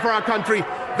great plan for our country.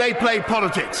 They play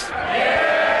politics.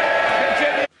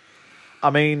 I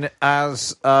mean,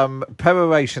 as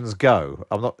perorations go,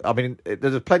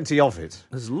 there's plenty of it.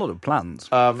 There's a lot of plans.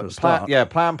 For a start.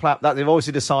 Plan. That they've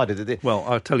obviously decided that. Well,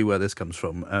 I'll tell you where this comes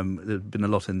from. There's been a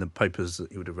lot in the papers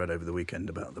that you would have read over the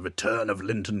weekend about the return of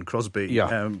Linton Crosby,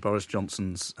 Boris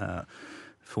Johnson's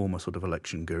former sort of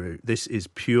election guru. This is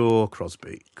pure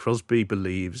Crosby. Crosby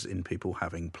believes in people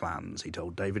having plans. He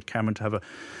told David Cameron to have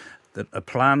a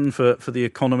plan for the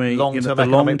economy,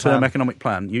 long-term economic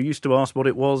plan. You used to ask what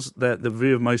it was. The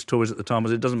view of most Tories at the time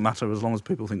was it doesn't matter as long as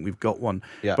people think we've got one.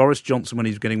 Yeah. Boris Johnson, when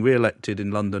he was getting re-elected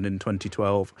in London in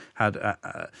 2012, had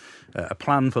a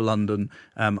plan for London.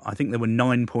 I think there were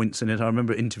 9 points in it. I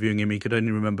remember interviewing him. He could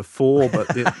only remember 4, but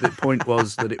the point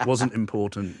was that it wasn't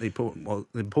important. The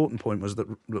important point was that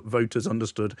voters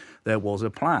understood there was a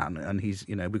plan. And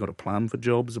we've got a plan for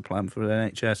jobs, a plan for the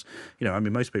NHS.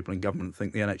 Most people in government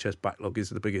think the NHS backlog is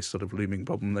the biggest sort of looming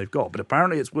problem they've got, but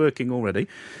apparently it's working already.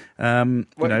 And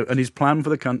his plan for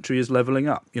the country is levelling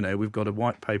up. We've got a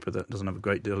white paper that doesn't have a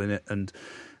great deal in it, and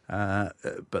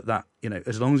but that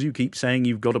as long as you keep saying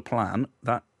you've got a plan,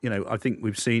 that I think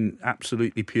we've seen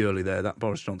absolutely purely there that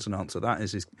Boris Johnson answer.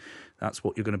 That's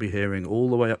what you're going to be hearing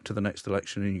all the way up to the next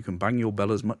election, and you can bang your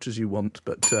bell as much as you want,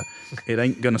 but it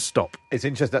ain't going to stop. It's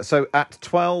interesting. So at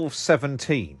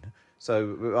 12:17.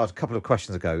 So a couple of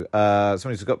questions ago,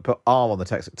 somebody's got put R on the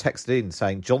texted in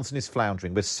saying Johnson is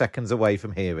floundering. We're seconds away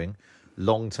from hearing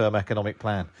long-term economic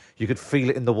plan. You could feel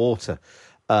it in the water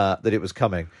that it was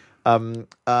coming. And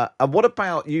what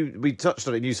about you? We touched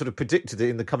on it. And you sort of predicted that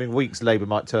in the coming weeks, Labour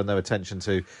might turn their attention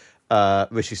to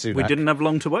Rishi Sunak. We didn't have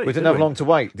long to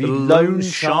wait. The lone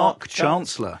shark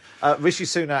Chancellor. Rishi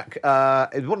Sunak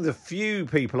is one of the few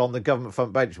people on the government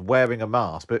front bench wearing a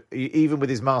mask, but even with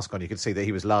his mask on, you could see that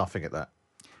he was laughing at that.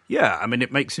 Yeah,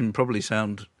 it makes him probably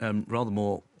sound rather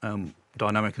more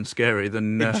dynamic and scary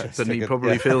than he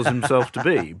probably feels himself to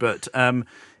be. But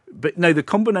no, the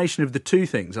combination of the two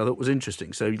things I thought was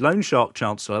interesting. So loan shark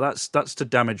Chancellor, that's to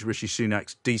damage Rishi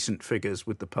Sunak's decent figures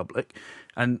with the public,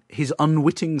 and his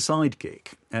unwitting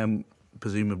sidekick,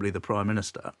 presumably the Prime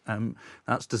Minister.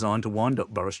 That's designed to wind up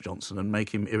Boris Johnson and make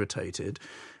him irritated.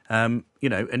 And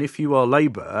if you are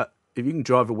Labour, if you can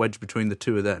drive a wedge between the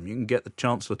two of them, you can get the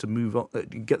Chancellor to move on, you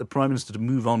can get the Prime Minister to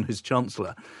move on his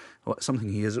Chancellor,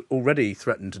 something he has already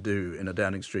threatened to do in a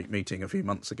Downing Street meeting a few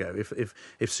months ago. If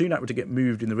Sunak were to get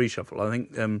moved in the reshuffle, I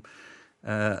think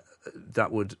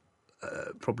that would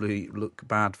probably look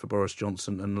bad for Boris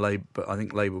Johnson and Labour, but I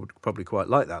think Labour would probably quite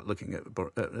like that, looking at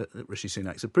Rishi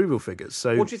Sunak's approval figures.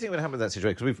 So, what do you think would happen in that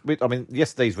situation? Because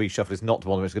yesterday's reshuffle is not the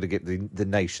one that's going to get the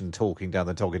nation talking down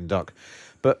the Toggin Duck,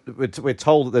 but we're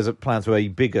told that there's a plan for a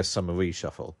bigger summer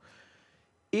reshuffle.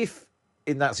 If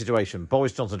in that situation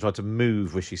Boris Johnson tried to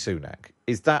move Rishi Sunak,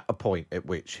 is that a point at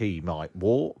which he might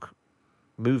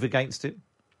move against him?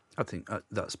 I think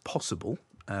that's possible.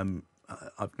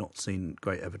 I've not seen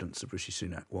great evidence of Rishi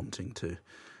Sunak wanting to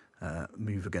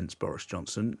move against Boris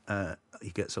Johnson.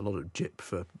 He gets a lot of jip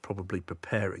for probably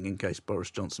preparing in case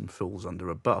Boris Johnson falls under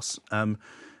a bus.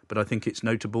 But I think it's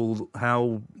notable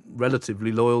how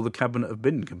relatively loyal the Cabinet have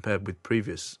been compared with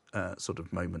previous sort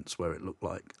of moments where it looked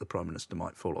like the Prime Minister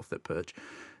might fall off their perch.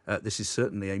 This is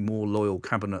certainly a more loyal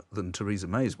Cabinet than Theresa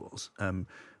May's was,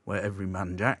 where every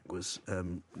man Jack was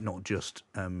not just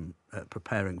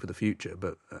preparing for the future,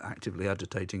 but actively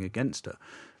agitating against her.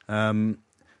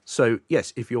 So,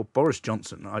 yes, if you're Boris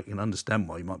Johnson, I can understand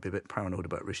why you might be a bit paranoid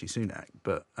about Rishi Sunak,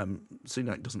 but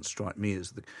Sunak doesn't strike me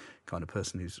as the kind of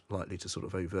person who's likely to sort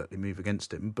of overtly move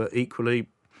against him. But equally,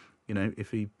 if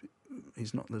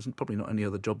he's not, there's probably not any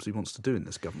other jobs he wants to do in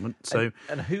this government. So,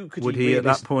 and who could would he at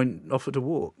that point offer to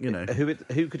walk?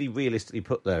 Who could he realistically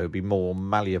put there who'd be more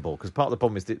malleable? Because part of the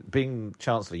problem is that being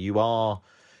Chancellor, you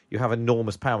have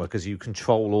enormous power because you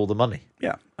control all the money.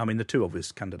 Yeah, the two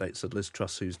obvious candidates are Liz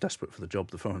Truss, who's desperate for the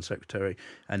job, the Foreign Secretary,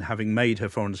 and having made her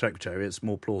Foreign Secretary, it's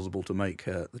more plausible to make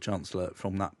her the Chancellor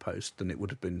from that post than it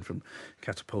would have been from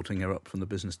catapulting her up from the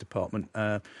Business Department.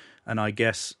 And I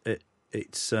guess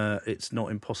it's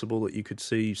not impossible that you could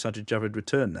see Sajid Javid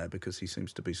return there because he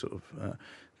seems to be sort of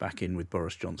back in with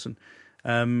Boris Johnson.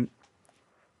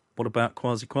 What about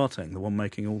Kwasi Kwarteng, the one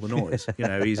making all the noise?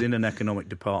 He's in an economic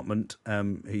department.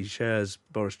 He shares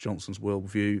Boris Johnson's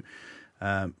worldview.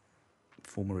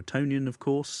 Former Etonian, of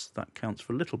course. That counts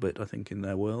for a little bit, I think, in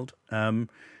their world.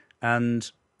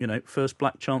 And, first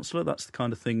black Chancellor, that's the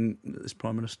kind of thing that this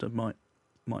Prime Minister might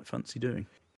fancy doing.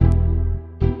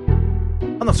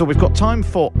 And that's all we've got time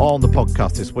for on the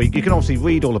podcast this week. You can obviously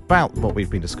read all about what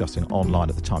we've been discussing online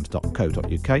at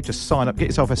thetimes.co.uk. Just sign up, get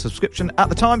yourself a subscription at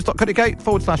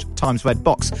thetimes.co.uk/Times Red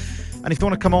Box. And if you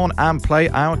want to come on and play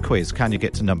our quiz, can you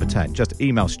get to number 10? Just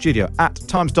email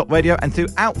studio@times.radio, and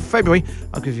throughout February,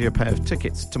 I'll give you a pair of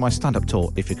tickets to my stand-up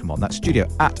tour if you come on. That's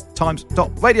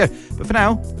studio@times.radio. But for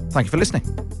now, thank you for listening.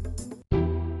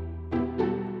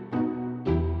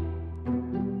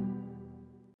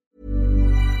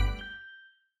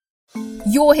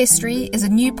 Your History is a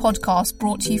new podcast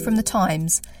brought to you from The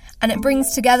Times, and it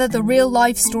brings together the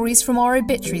real-life stories from our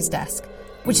obituaries desk,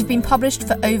 which have been published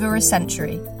for over a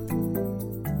century.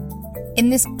 In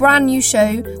this brand new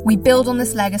show, we build on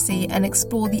this legacy and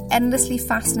explore the endlessly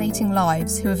fascinating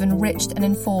lives who have enriched and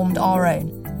informed our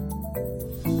own.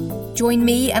 Join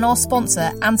me and our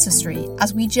sponsor, Ancestry,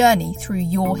 as we journey through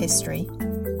your history.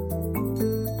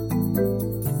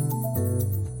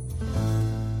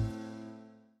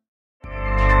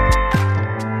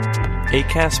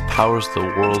 Acast powers the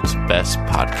world's best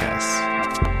podcasts.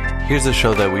 Here's a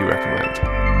show that we recommend.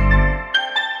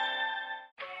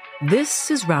 This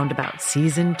is Roundabout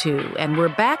Season 2, and we're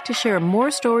back to share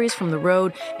more stories from the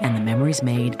road and the memories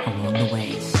made along the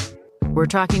way. We're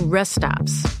talking rest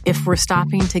stops. If we're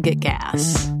stopping to get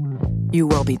gas, you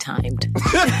will be timed.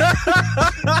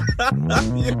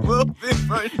 You will be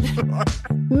for sure.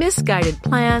 Misguided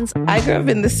plans. I grew up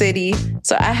in the city,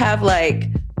 so I have a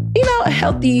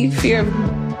healthy fear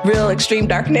of real extreme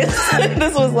darkness.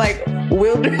 This was like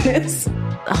wilderness.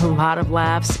 A lot of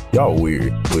laughs. Y'all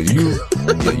weird, but you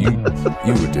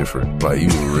were different. You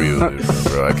were real different,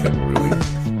 bro. I can't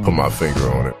really put my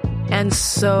finger on it. And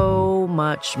so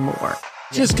much more.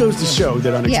 Just goes to show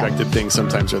that unexpected things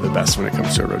sometimes are the best when it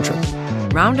comes to a road trip.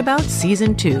 Roundabout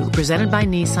Season 2, presented by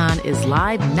Nissan, is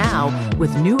live now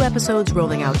with new episodes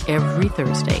rolling out every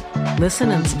Thursday.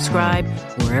 Listen and subscribe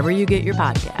wherever you get your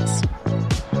podcasts.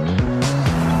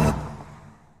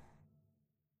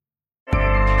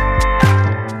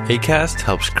 Acast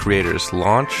helps creators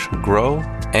launch, grow,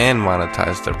 and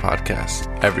monetize their podcasts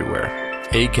everywhere.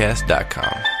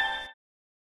 Acast.com.